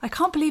 I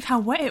can't believe how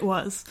wet it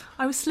was.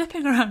 I was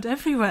slipping around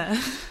everywhere.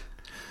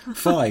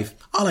 5,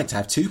 I like to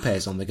have 2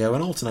 pairs on the go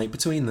and alternate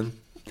between them.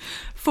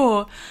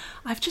 4,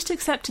 I've just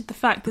accepted the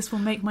fact this will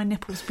make my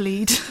nipples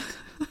bleed.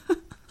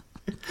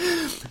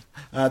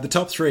 The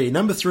top 3.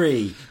 Number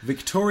 3,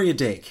 Victoria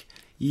Dick.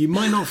 You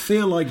might not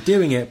feel like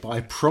doing it, but I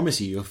promise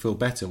you'll feel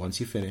better once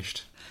you're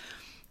finished.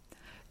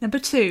 Number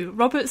 2,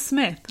 Robert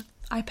Smith.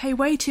 I pay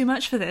way too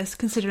much for this,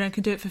 considering I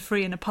can do it for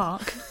free in a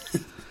park.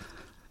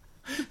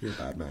 You're a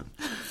bad man.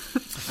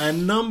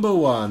 And number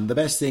 1, the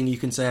best thing you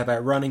can say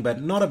about running,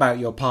 but not about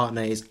your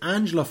partner, is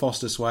Angela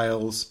Foster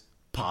Swales,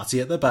 party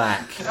at the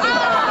back.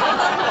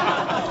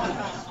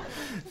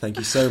 Thank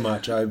you so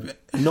much. I'm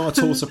not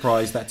at all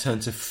surprised that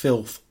turned to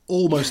filth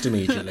almost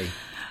immediately.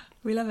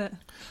 We love it.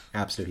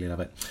 Absolutely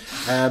love it.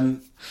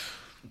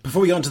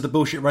 Before we go on to the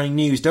bullshit running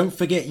news, don't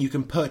forget you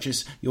can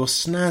purchase your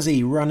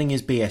snazzy Running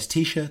is BS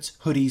t-shirts,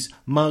 hoodies,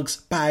 mugs,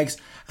 bags,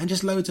 and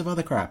just loads of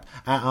other crap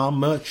at our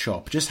merch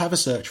shop. Just have a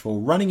search for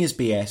Running is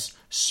BS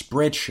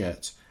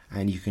Spreadshirt,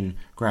 and you can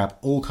grab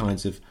all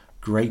kinds of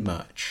great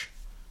merch.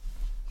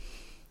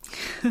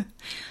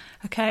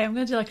 Okay, I'm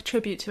going to do like a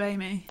tribute to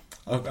Amy.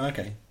 Oh,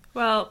 okay.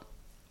 Well,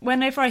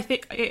 whenever I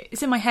think...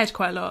 It's in my head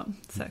quite a lot,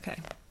 so okay.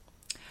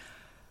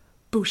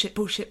 Bullshit,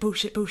 bullshit,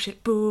 bullshit,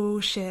 bullshit,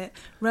 bullshit.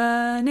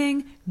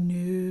 Running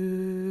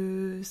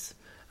news.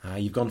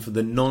 You've gone for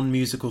the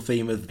non-musical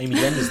theme of Amy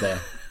Genders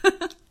there.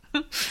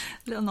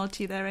 Little nod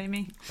to you there,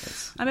 Amy.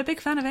 Yes. I'm a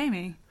big fan of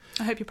Amy.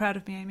 I hope you're proud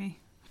of me, Amy.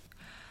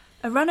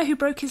 A runner who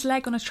broke his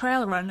leg on a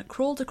trail run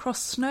crawled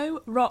across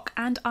snow, rock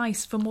and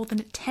ice for more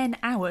than 10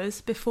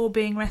 hours before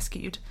being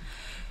rescued.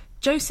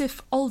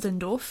 Joseph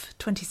Oldendorf,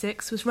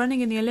 26, was running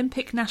in the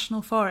Olympic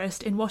National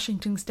Forest in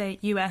Washington State,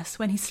 US,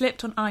 when he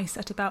slipped on ice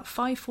at about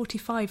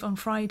 5:45 on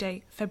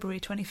Friday, February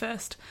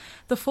 21st.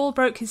 The fall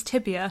broke his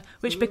tibia,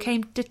 which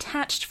became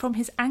detached from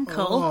his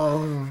ankle.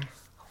 Oh.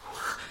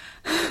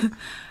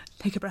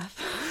 Take a breath.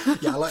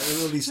 Yeah, I like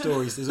all these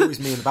stories. There's always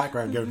me in the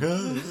background going,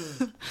 oh.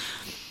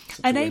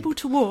 Unable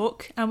to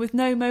walk and with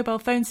no mobile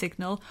phone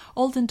signal,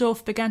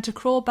 Oldendorff began to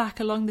crawl back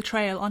along the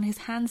trail on his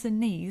hands and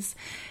knees.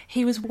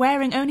 He was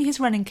wearing only his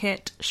running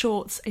kit,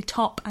 shorts, a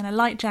top and a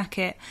light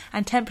jacket,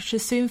 and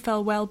temperatures soon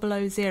fell well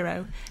below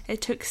zero.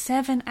 It took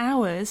 7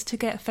 hours to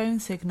get phone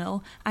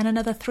signal and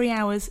another 3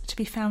 hours to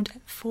be found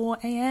at 4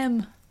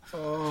 a.m.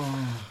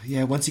 Oh,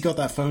 yeah, once he got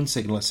that phone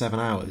signal at 7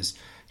 hours,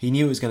 he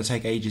knew it was going to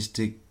take ages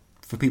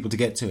for people to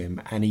get to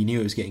him, and he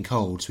knew it was getting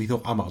cold, so he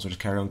thought, I might as well just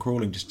carry on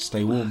crawling just to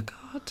stay warm.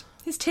 Oh, God.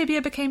 His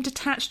tibia became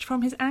detached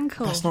from his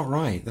ankle. That's not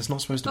right. That's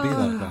not supposed to be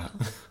like that.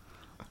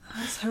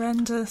 That's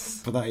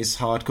horrendous. But that is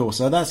hardcore.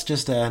 So that's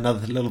just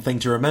another little thing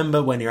to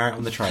remember when you're out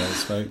on the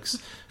trails, folks.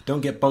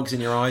 Don't get bugs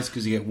in your eyes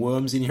because you get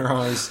worms in your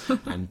eyes,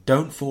 and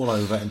don't fall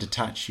over and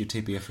detach your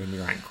tibia from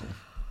your ankle.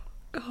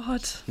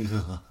 God.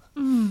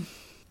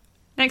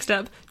 Next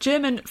up,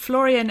 German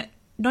Florian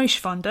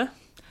Neuschwander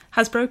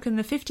has broken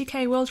the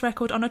 50k world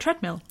record on a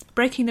treadmill,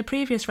 breaking the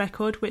previous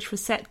record, which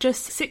was set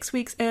just 6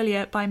 weeks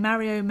earlier by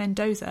Mario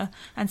Mendoza,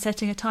 and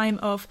setting a time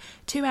of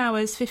 2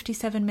 hours,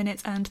 57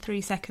 minutes and 3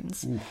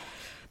 seconds. Ooh.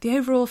 The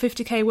overall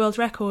 50k world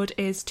record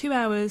is 2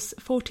 hours,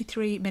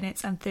 43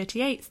 minutes and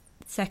 38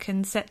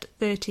 seconds, set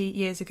 30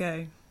 years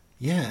ago.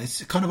 Yeah,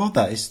 it's kind of odd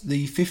that.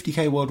 The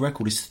 50k world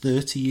record is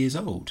 30 years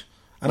old.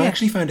 And I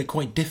actually found it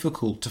quite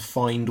difficult to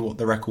find what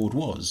the record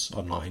was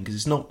online, because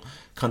it's not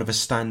kind of a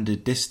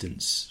standard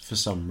distance for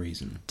some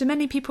reason. Do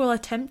many people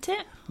attempt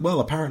it? Well,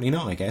 apparently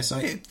not, I guess.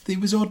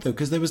 It was odd, though,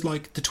 because there was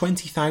like the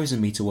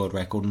 20,000 metre world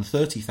record and the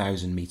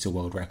 30,000 metre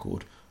world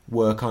record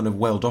were kind of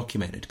well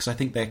documented, because I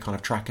think they're kind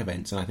of track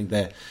events, and I think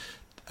they're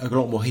a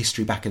lot more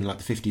history back in like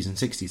the 50s and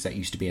 60s. That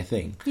used to be a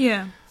thing.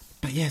 Yeah.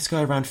 But yeah, it's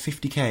going around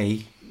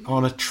 50k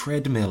on a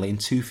treadmill in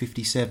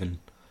 2:57.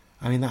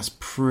 I mean, that's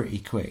pretty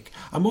quick.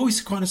 I'm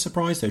always kind of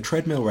surprised, though,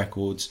 treadmill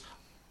records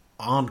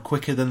aren't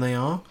quicker than they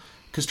are,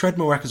 because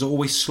treadmill records are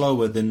always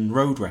slower than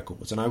road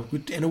records, and I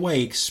would, in a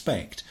way,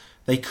 expect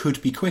they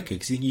could be quicker,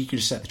 because you could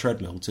just set the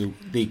treadmill to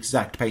the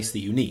exact pace that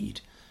you need.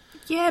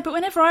 Yeah, but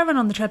whenever I run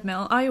on the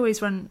treadmill, I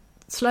always run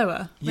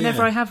slower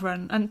whenever I have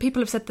run, and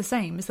people have said the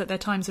same, is that their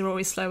times are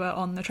always slower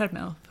on the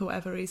treadmill, for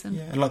whatever reason.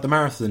 Yeah, and like the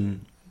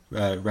marathon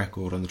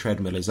record on the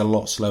treadmill is a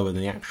lot slower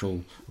than the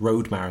actual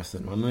road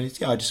marathon one.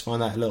 I just find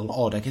that a little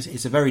odd. I guess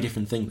it's a very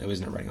different thing, though,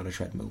 isn't it, running on a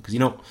treadmill? Because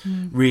you're not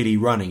really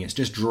running, it's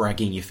just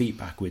dragging your feet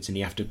backwards and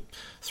you have to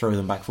throw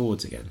them back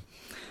forwards again.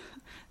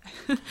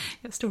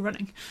 You're still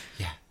running.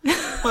 Yeah.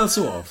 Well,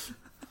 sort of.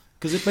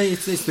 Because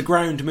it's the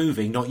ground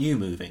moving, not you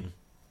moving.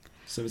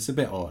 So it's a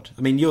bit odd.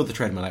 I mean, you're the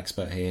treadmill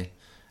expert here.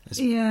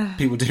 Yeah.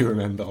 People do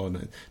remember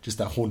just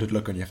that haunted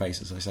look on your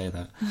face as I say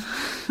that.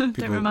 Don't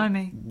remind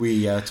me.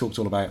 We talked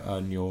all about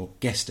on your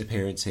guest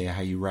appearance here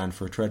how you ran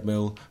for a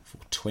treadmill for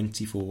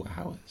 24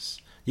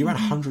 hours. You ran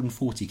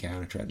 140k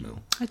on a treadmill.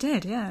 I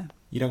did, yeah.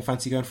 You don't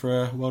fancy going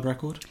for a world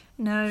record?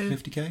 No.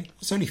 50k?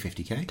 It's only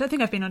 50k. Don't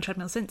think I've been on a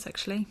treadmill since,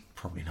 actually.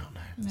 Probably not,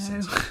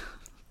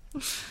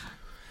 no.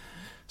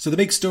 So the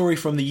big story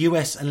from the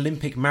US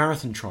Olympic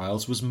marathon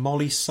trials was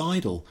Molly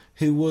Seidel,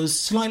 who was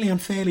slightly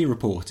unfairly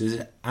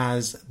reported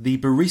as the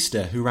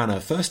barista who ran her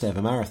first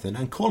ever marathon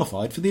and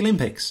qualified for the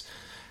Olympics.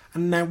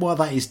 And now, while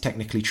that is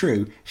technically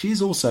true, she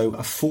is also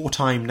a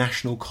 4-time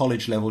national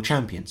college level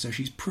champion, so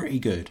she's pretty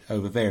good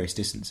over various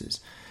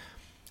distances.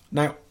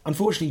 Now,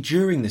 unfortunately,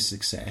 during this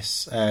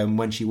success,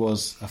 when she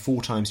was a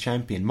 4 times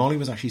champion, Molly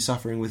was actually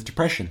suffering with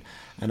depression,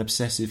 an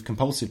obsessive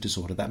compulsive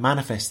disorder that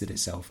manifested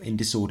itself in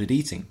disordered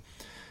eating.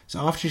 So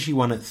after she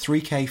won at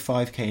 3k,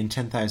 5k and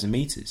 10,000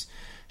 metres,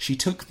 she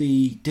took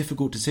the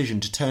difficult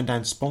decision to turn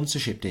down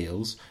sponsorship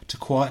deals to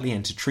quietly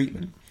enter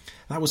treatment.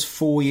 That was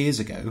 4 years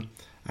ago,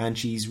 and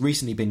she's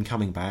recently been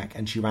coming back,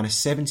 and she ran a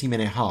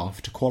 70-minute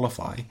half to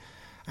qualify.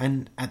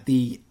 And at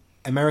the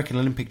American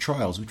Olympic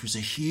Trials, which was a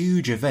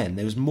huge event,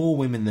 there was more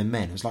women than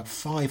men. It was like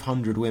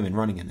 500 women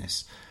running in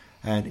this,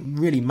 and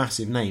really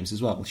massive names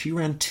as well. She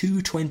ran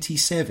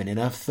 2:27 in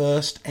her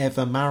first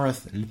ever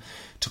marathon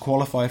to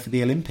qualify for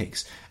the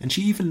Olympics, and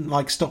she even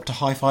stopped to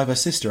high five her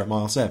sister at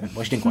mile 7.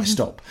 Well, she didn't quite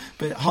stop,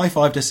 but high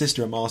fived her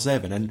sister at mile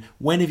 7. And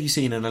when have you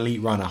seen an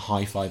elite runner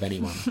high five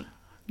anyone?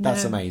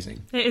 That's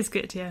amazing. It is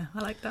good, yeah. I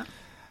like that.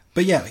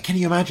 But yeah, can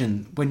you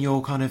imagine when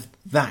you're kind of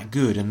that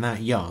good and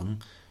that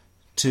young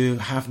to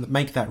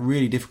make that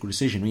really difficult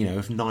decision? You know,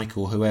 if Nike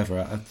or whoever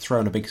are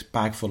throwing a big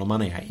bag full of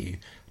money at you,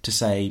 to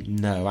say,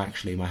 no,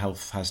 actually, my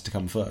health has to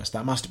come first.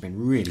 That must have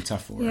been really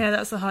tough for her. Yeah,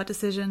 that's a hard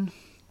decision,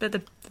 but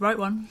the right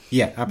one.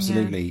 Yeah,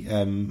 absolutely. Yeah.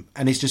 And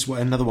it's just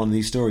another one of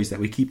these stories that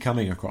we keep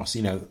coming across.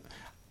 You know,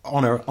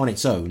 on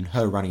its own,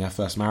 her running her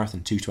first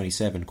marathon,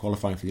 2:27,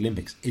 qualifying for the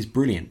Olympics, is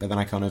brilliant. But then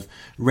I kind of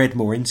read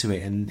more into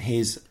it, and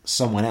here's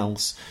someone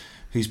else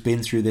who's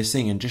been through this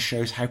thing, and just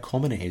shows how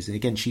common it is. And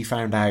again, she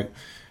found out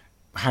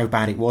how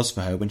bad it was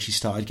for her when she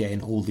started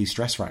getting all these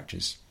stress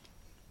fractures.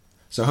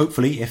 So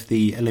hopefully, if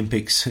the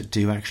Olympics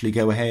do actually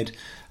go ahead,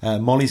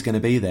 Molly's going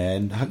to be there,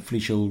 and hopefully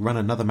she'll run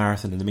another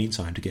marathon in the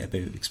meantime to get a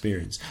bit of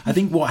experience. I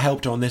think what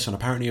helped her on this one,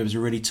 apparently it was a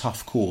really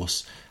tough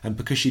course, and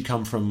because she'd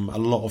come from a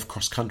lot of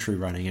cross-country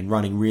running and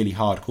running really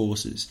hard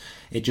courses,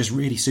 it just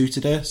really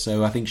suited her,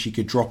 so I think she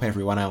could drop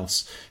everyone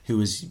else who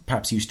was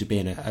perhaps used to be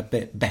in a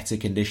bit better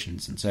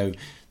conditions, and so,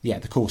 yeah,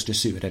 the course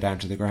just suited her down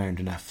to the ground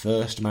in her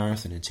first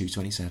marathon in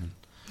 2:27.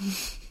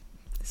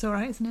 It's all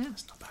right, isn't it?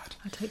 That's not bad.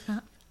 I take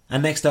that.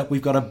 And next up,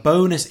 we've got a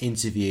bonus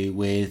interview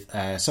with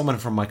someone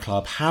from my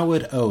club,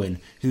 Howard Owen,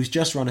 who's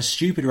just run a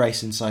stupid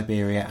race in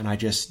Siberia, and I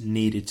just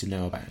needed to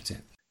know about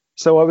it.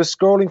 So I was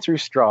scrolling through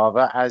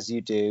Strava, as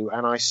you do,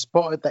 and I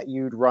spotted that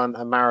you'd run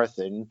a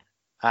marathon,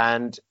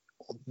 and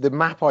the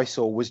map I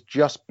saw was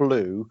just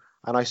blue,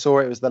 and I saw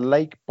it was the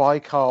Lake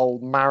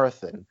Baikal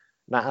Marathon.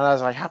 Now, and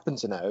as I happen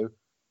to know,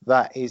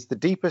 that is the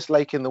deepest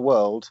lake in the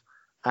world,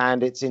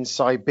 and it's in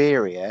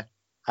Siberia,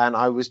 and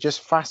I was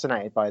just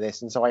fascinated by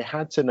this, and so I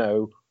had to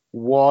know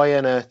why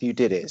on earth you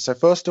did it. So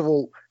first of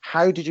all,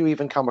 how did you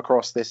even come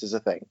across this as a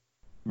thing?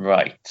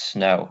 Right.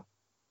 Now,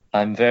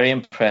 I'm very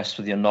impressed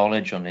with your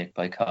knowledge on Lake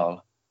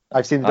Baikal.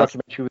 I've seen the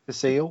documentary with the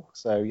seal,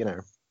 so, you know.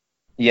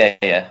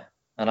 Yeah.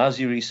 And as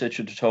your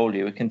researcher told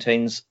you, it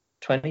contains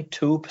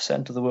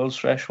 22% of the world's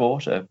fresh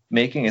water,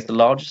 making it the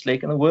largest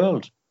lake in the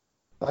world.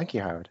 Thank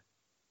you, Howard.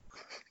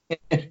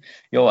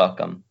 You're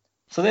welcome.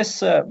 So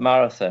this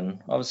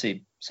marathon,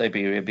 obviously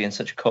Siberia being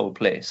such a cold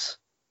place,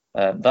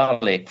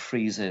 that lake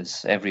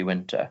freezes every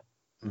winter,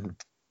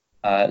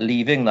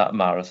 leaving that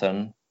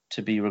marathon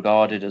to be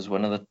regarded as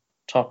one of the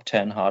top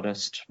 10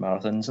 hardest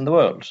marathons in the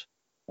world,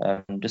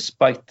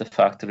 despite the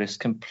fact that it's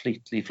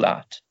completely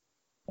flat,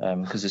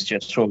 because it's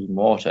just frozen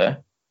water.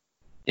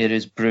 It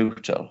is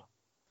brutal.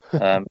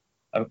 I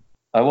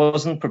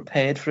wasn't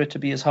prepared for it to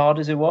be as hard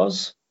as it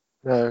was.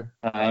 No.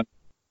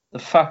 The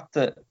fact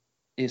that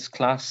it's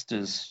classed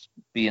as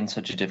being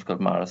such a difficult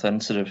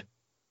marathon sort of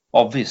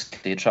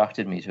obviously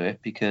attracted me to it,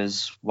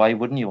 because why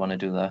wouldn't you want to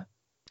do that?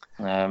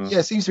 Yeah,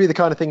 it seems to be the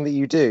kind of thing that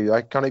you do.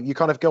 You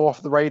kind of go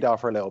off the radar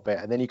for a little bit,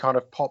 and then you kind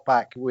of pop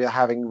back with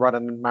having run a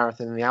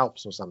marathon in the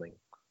Alps or something.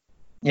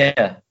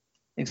 Yeah,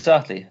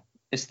 exactly.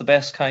 It's the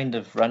best kind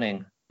of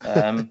running.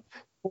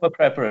 For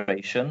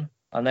preparation,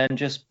 and then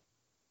just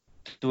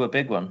do a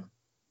big one.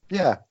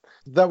 Yeah,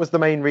 that was the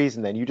main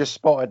reason then. You just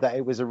spotted that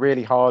it was a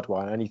really hard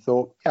one, and you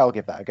thought, yeah, I'll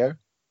give that a go.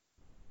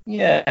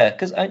 Yeah,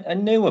 because I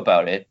knew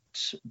about it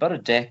about a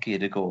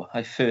decade ago.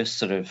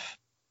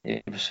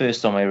 It was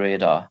first on my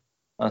radar.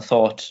 I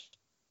thought,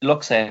 it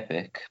looks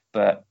epic,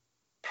 but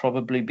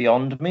probably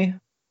beyond me.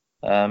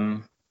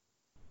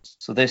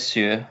 So this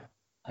year,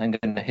 I'm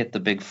going to hit the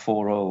big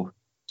 4-0.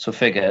 So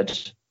figured,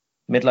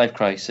 midlife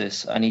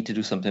crisis, I need to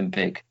do something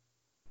big.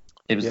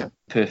 It was the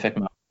perfect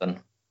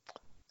marathon.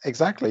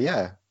 Exactly,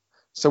 yeah.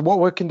 So what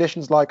were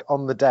conditions like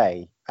on the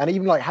day? And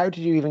even how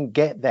did you even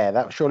get there?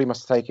 That surely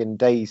must have taken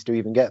days to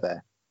even get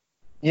there.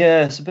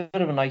 Yeah, it's a bit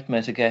of a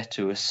nightmare to get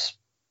to. It's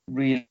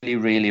really,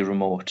 really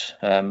remote,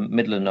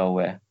 middle of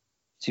nowhere.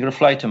 So you've got to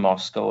fly to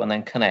Moscow and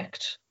then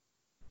connect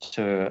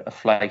to a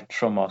flight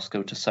from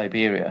Moscow to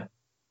Siberia,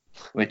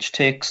 which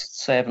takes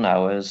 7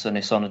 hours, and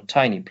it's on a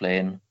tiny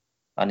plane,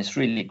 and it's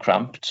really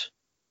cramped.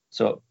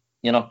 So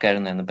you're not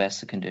getting there in the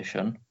best of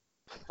condition.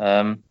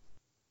 Then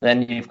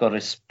you've got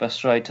a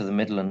bus ride to the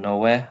middle of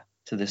nowhere,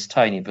 to this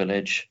tiny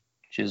village,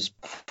 which is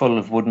full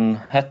of wooden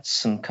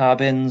huts and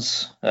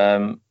cabins.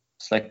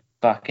 It's like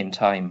back in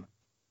time.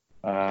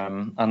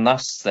 And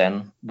that's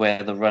then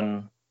where the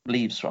run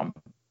leaves from.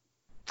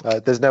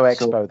 There's no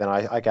expo then,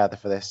 I gather,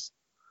 for this.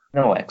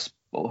 No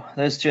expo.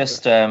 There's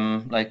just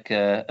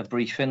a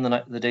briefing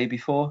the day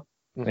before.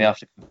 Mm-hmm. We have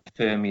to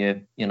confirm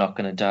you're not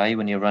going to die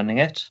when you're running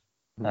it.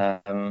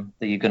 That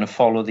you're going to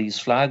follow these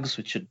flags,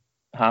 which are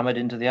hammered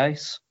into the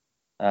ice,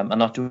 and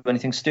not do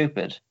anything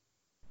stupid,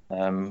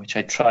 which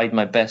I tried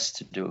my best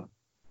to do.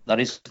 That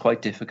is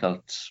quite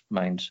difficult,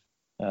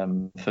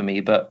 for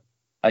me, but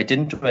I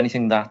didn't do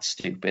anything that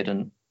stupid,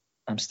 and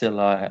I'm still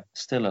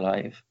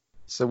alive.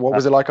 So what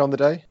was it like on the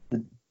day?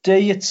 The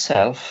day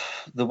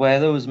itself, the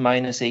weather was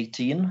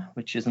 -18,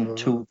 which isn't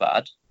too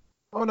bad.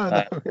 Oh,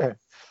 no. Okay.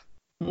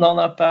 Not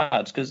that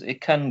bad, because it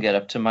can get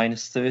up to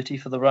 -30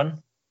 for the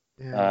run.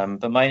 Yeah.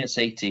 But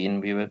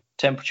 -18, we were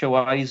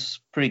temperature-wise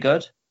pretty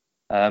good.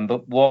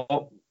 But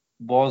what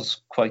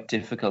was quite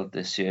difficult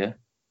this year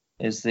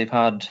is they've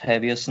had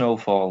heavier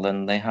snowfall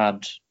than they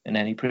had in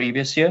any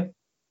previous year.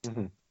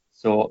 Mm-hmm.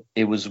 So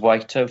it was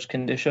whiteout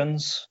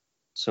conditions.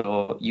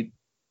 So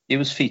it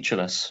was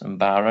featureless and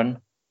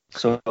barren.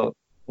 So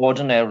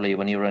ordinarily,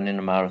 when you're running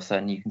a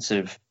marathon, you can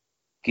sort of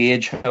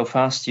gauge how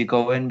fast you're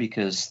going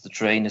because the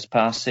train is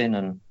passing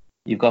and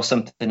you've got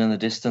something in the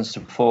distance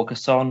to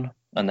focus on,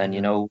 and then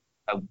you know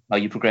how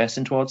you're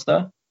progressing towards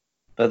that.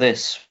 But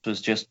this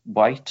was just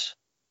white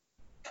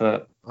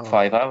for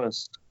 5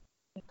 hours.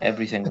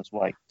 Everything was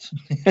white.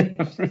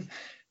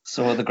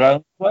 So the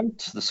ground was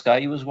white, the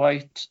sky was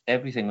white,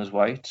 everything was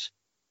white.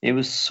 It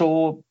was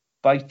so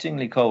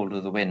bitingly cold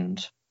with the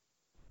wind.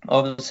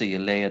 Obviously, you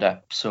lay it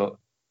up, so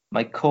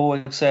My core,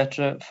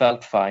 etc.,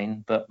 felt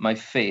fine, but my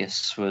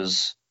face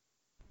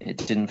it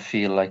didn't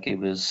feel like it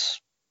was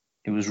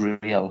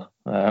real.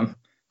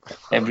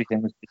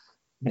 Everything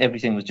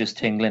was just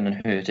tingling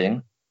and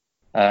hurting.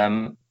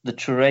 The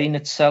terrain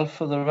itself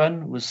for the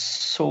run was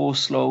so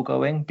slow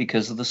going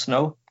because of the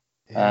snow.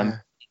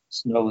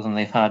 Snow than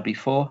they've had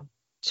before.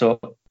 So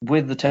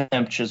with the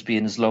temperatures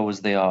being as low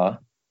as they are,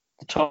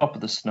 the top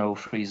of the snow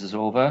freezes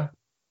over.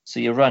 So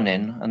you're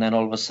running, and then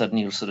all of a sudden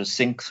you'll sort of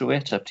sink through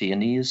it up to your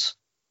knees,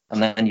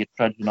 and then you're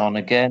trudging on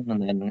again,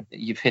 and then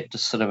you've hit a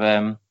sort of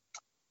a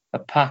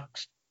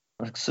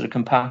sort of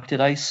compacted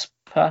ice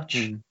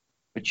patch,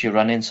 which you're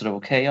running sort of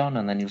okay on,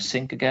 and then you'll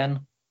sink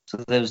again. So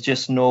there was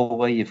just no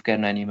way of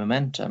getting any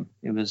momentum.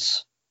 It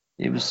was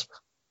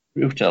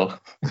brutal.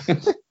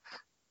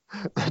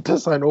 That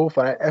does sound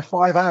awful.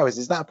 5 hours,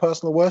 is that a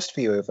personal worst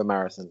for you of a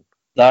marathon?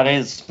 That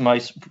is my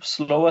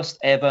slowest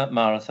ever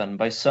marathon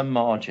by some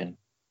margin.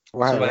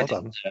 Wow, well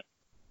done.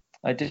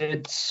 I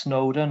did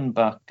Snowdon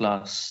back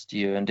last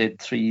year and did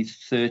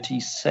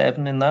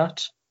 3:37 in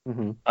that.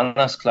 And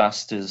that's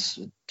classed as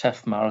a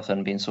tough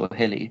marathon being so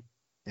hilly.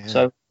 Yeah.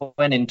 So I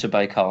went into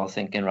Baikal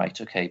thinking,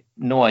 right, okay,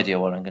 no idea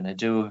what I'm going to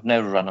do. I've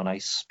never run on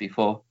ice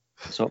before.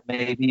 So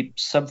maybe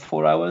sub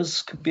 4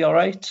 hours could be all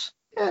right.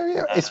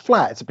 Yeah, it's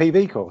flat. It's a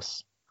PB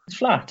course. It's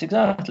flat,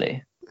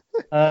 exactly.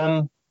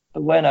 I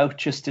went out,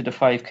 just did a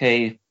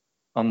 5K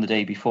on the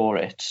day before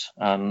it,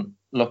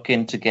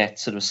 looking to get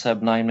sort of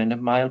sub 9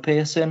 minute mile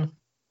pace in.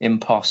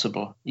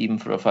 Impossible, even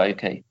for a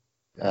 5K.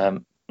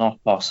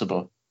 Not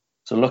possible.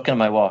 So looking at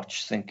my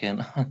watch,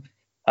 thinking,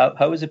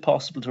 how is it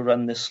possible to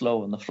run this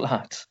slow on the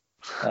flat?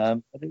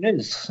 But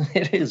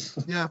it is.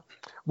 Yeah.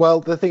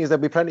 Well, the thing is,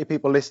 there'll be plenty of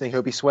people listening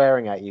who'll be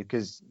swearing at you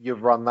because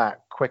you've run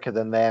that quicker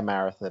than their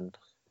marathon.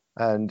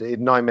 And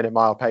 9 minute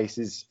mile pace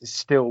is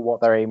still what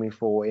they're aiming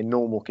for in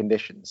normal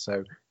conditions.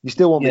 So you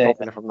still won't be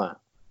popular from that.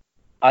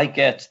 I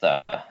get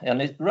that.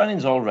 And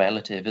running's all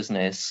relative, isn't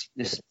it?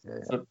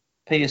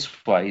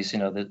 Pace-wise,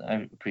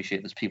 I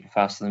appreciate there's people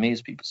faster than me,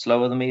 there's people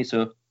slower than me.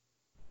 So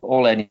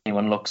all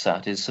anyone looks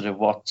at is sort of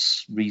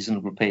what's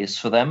reasonable pace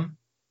for them.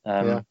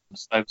 So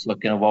I was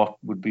looking at what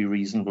would be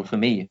reasonable for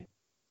me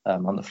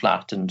on the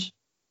flat. And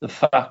the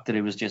fact that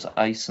it was just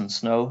ice and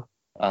snow,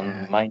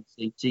 and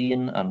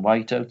 -18 and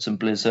whiteouts and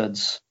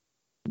blizzards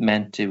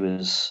meant it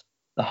was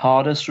the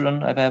hardest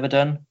run I've ever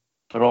done,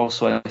 but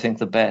also I think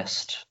the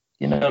best.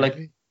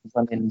 Like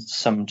running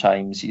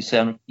sometimes you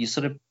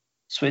sort of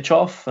switch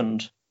off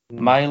and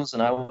miles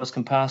and hours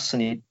can pass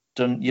and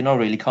you're not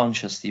really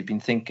conscious that you've been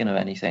thinking of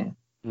anything.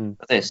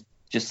 But this,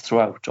 just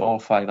throughout all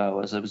 5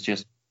 hours, I was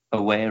just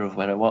aware of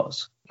where I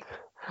was.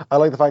 I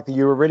like the fact that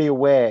you were really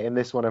aware in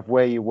this one of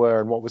where you were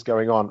and what was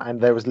going on, and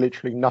there was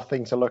literally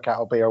nothing to look at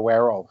or be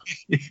aware of.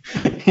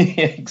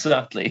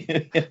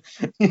 Exactly.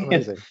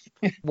 Amazing.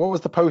 What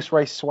was the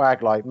post-race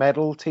swag like?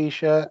 Medal,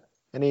 T-shirt,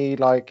 any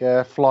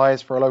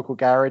flyers for a local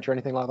garage or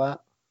anything like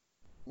that?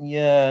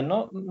 Yeah,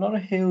 not a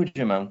huge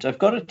amount. I've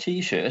got a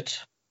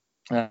T-shirt.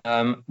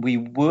 We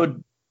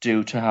would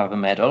do to have a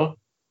medal,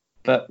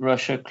 but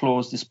Russia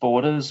closed its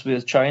borders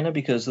with China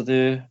because of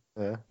the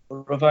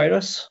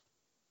coronavirus.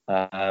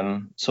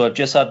 So I've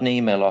just had an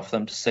email off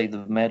them to say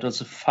the medals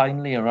have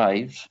finally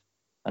arrived,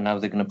 and now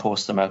they're going to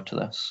post them out to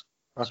us.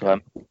 Okay. So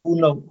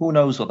who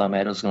knows what that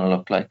medal's going to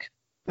look like?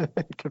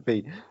 It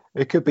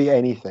could be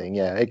anything.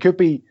 Yeah, it could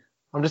be.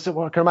 I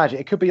can imagine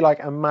it could be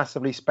like a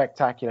massively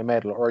spectacular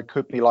medal, or it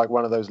could be like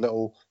one of those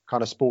little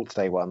kind of sports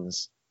day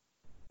ones.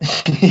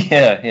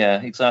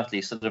 yeah,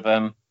 exactly. Sort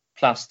of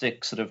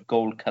plastic, sort of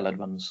gold-coloured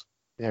ones.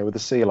 Yeah, with a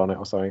seal on it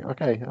or something.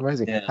 Okay,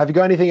 amazing. Yeah. Have you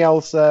got anything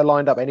else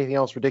lined up? Anything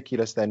else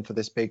ridiculous then for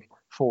this big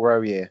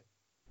 4-0 year?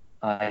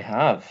 I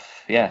have,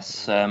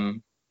 yes.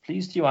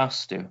 Pleased you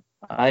asked to.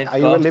 Are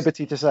you at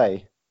liberty to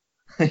say?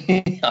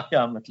 I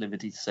am at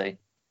liberty to say.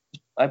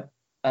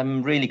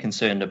 I'm really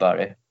concerned about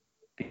it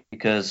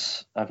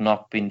because I've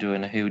not been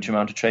doing a huge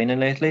amount of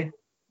training lately.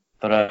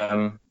 But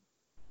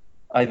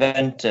I've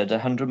entered a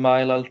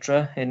 100-mile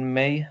ultra in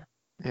May.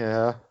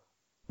 Yeah.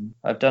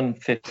 I've done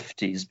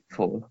 50s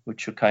before,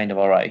 which were kind of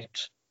all right.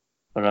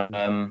 But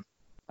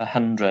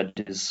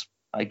 100 is,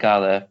 I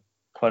gather,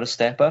 quite a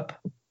step up.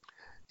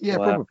 Yeah,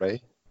 so,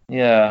 probably.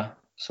 Yeah.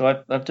 So I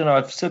don't know.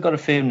 I've still got a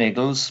few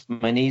niggles.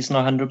 My knee's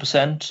not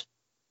 100%.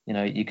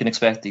 You can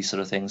expect these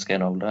sort of things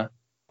getting older.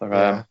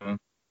 But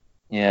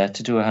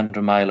to do a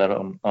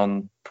 100-miler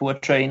on poor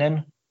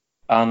training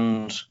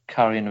and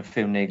carrying a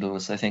few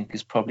niggles, I think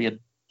is probably a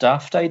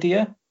daft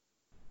idea.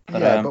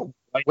 But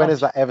when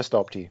has that ever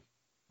stopped you?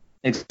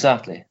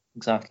 Exactly.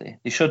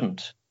 You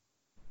shouldn't.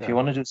 If you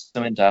want to do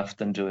something daft,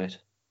 then do it.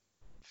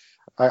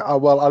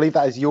 I'll leave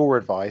that as your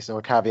advice, and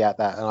I'll caveat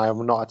that, and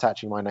I'm not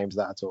attaching my name to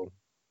that at all.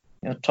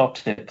 Yeah, top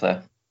tip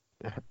there.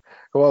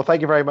 Well,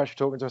 thank you very much for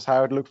talking to us,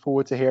 Howard. Look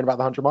forward to hearing about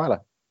the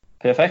 100-miler.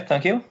 Perfect,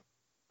 thank you.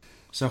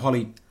 So,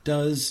 Holly,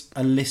 does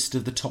a list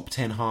of the top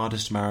 10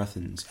 hardest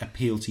marathons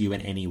appeal to you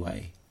in any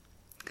way?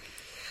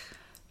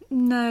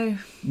 No,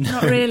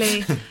 not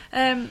really.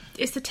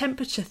 It's the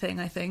temperature thing,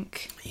 I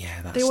think.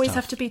 Yeah, that's They always tough.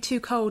 have to be too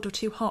cold or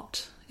too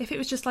hot If it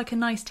was just like a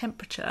nice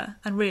temperature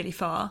and really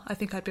far, I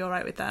think I'd be all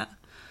right with that.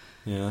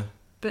 Yeah.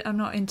 But I'm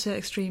not into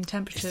extreme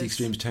temperatures. It's the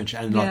extreme temperature,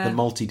 and like the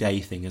multi-day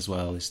thing as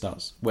well. It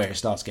starts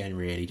getting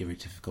really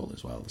difficult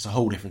as well. It's a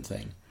whole different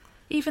thing.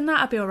 Even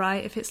that, I'd be all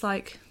right if it's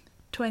like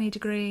 20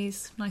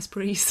 degrees, nice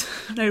breeze,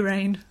 no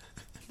rain.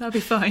 That'd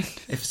be fine.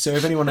 If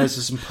anyone knows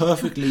there's some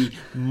perfectly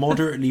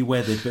moderately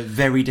weathered but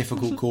very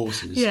difficult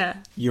courses,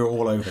 you're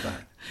all over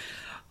that.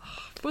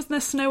 Wasn't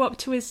there snow up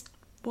to his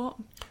what?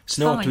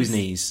 Snow thighs? up to his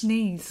knees.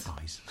 Knees.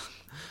 Eyes.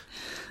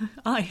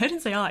 I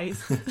didn't say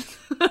eyes.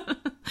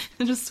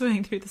 I'm just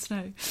swimming through the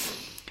snow.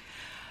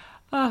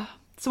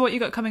 So what you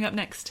got coming up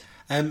next?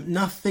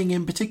 Nothing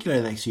in particular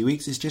in the next few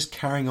weeks. It's just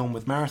carrying on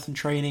with marathon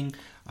training.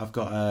 I've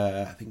got,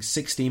 I think,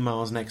 16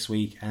 miles next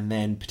week, and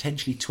then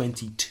potentially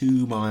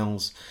 22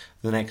 miles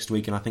the next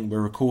week. And I think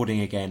we're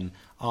recording again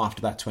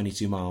after that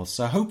 22 miles.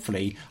 So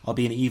hopefully I'll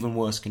be in even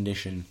worse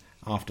condition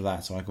after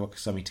that, so I've got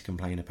something to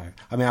complain about.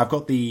 I mean, I've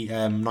got the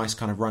nice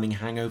kind of running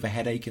hangover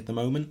headache at the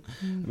moment.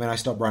 I mean, I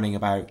stopped running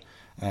about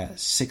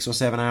 6 or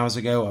 7 hours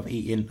ago. I've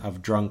eaten,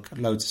 I've drunk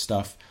loads of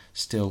stuff,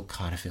 still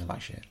kind of feel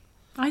like shit.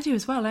 I do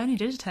as well. I only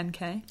did a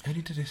 10k.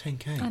 Only did a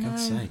 10k,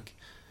 God's sake.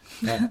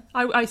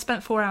 I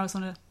spent 4 hours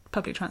on a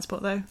public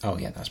transport though. Oh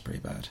yeah, that's pretty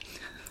bad.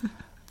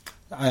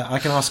 I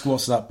can ask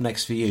what's up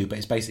next for you, but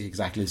it's basically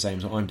exactly the same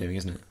as what I'm doing,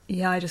 isn't it?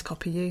 Yeah, I just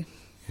copy you.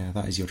 Yeah,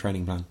 that is your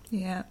training plan.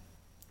 Yeah.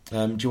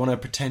 Do you want to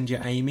pretend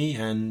you're Amy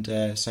and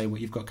say what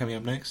you've got coming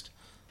up next?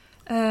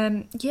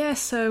 So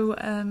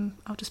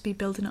I'll just be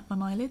building up my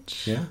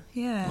mileage. Yeah?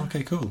 Yeah.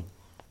 Okay, cool.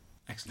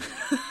 Excellent.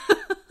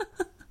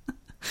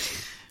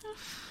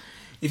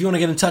 If you want to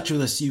get in touch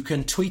with us, you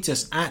can tweet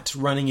us at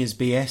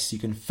runningisbs, you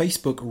can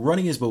Facebook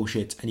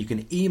runningisbullshit, and you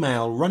can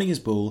email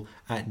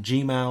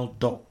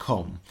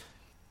runningisbull@gmail.com.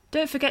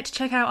 Don't forget to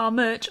check out our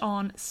merch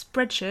on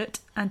Spreadshirt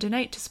and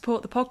donate to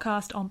support the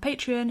podcast on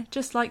Patreon,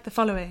 just like the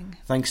following.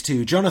 Thanks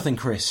to Jonathan,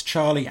 Chris,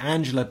 Charlie,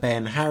 Angela,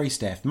 Ben, Harry,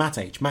 Steph, Matt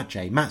H, Matt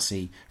J, Matt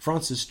C,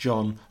 Francis,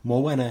 John,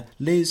 Morwenna,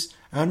 Liz,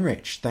 and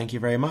Rich. Thank you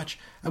very much,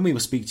 and we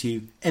will speak to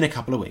you in a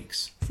couple of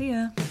weeks. See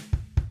ya.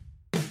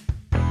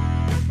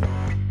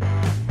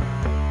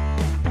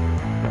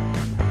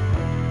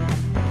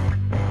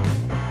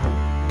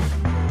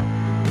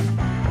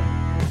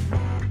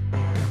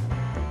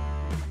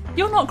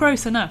 You're not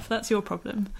gross enough, that's your problem.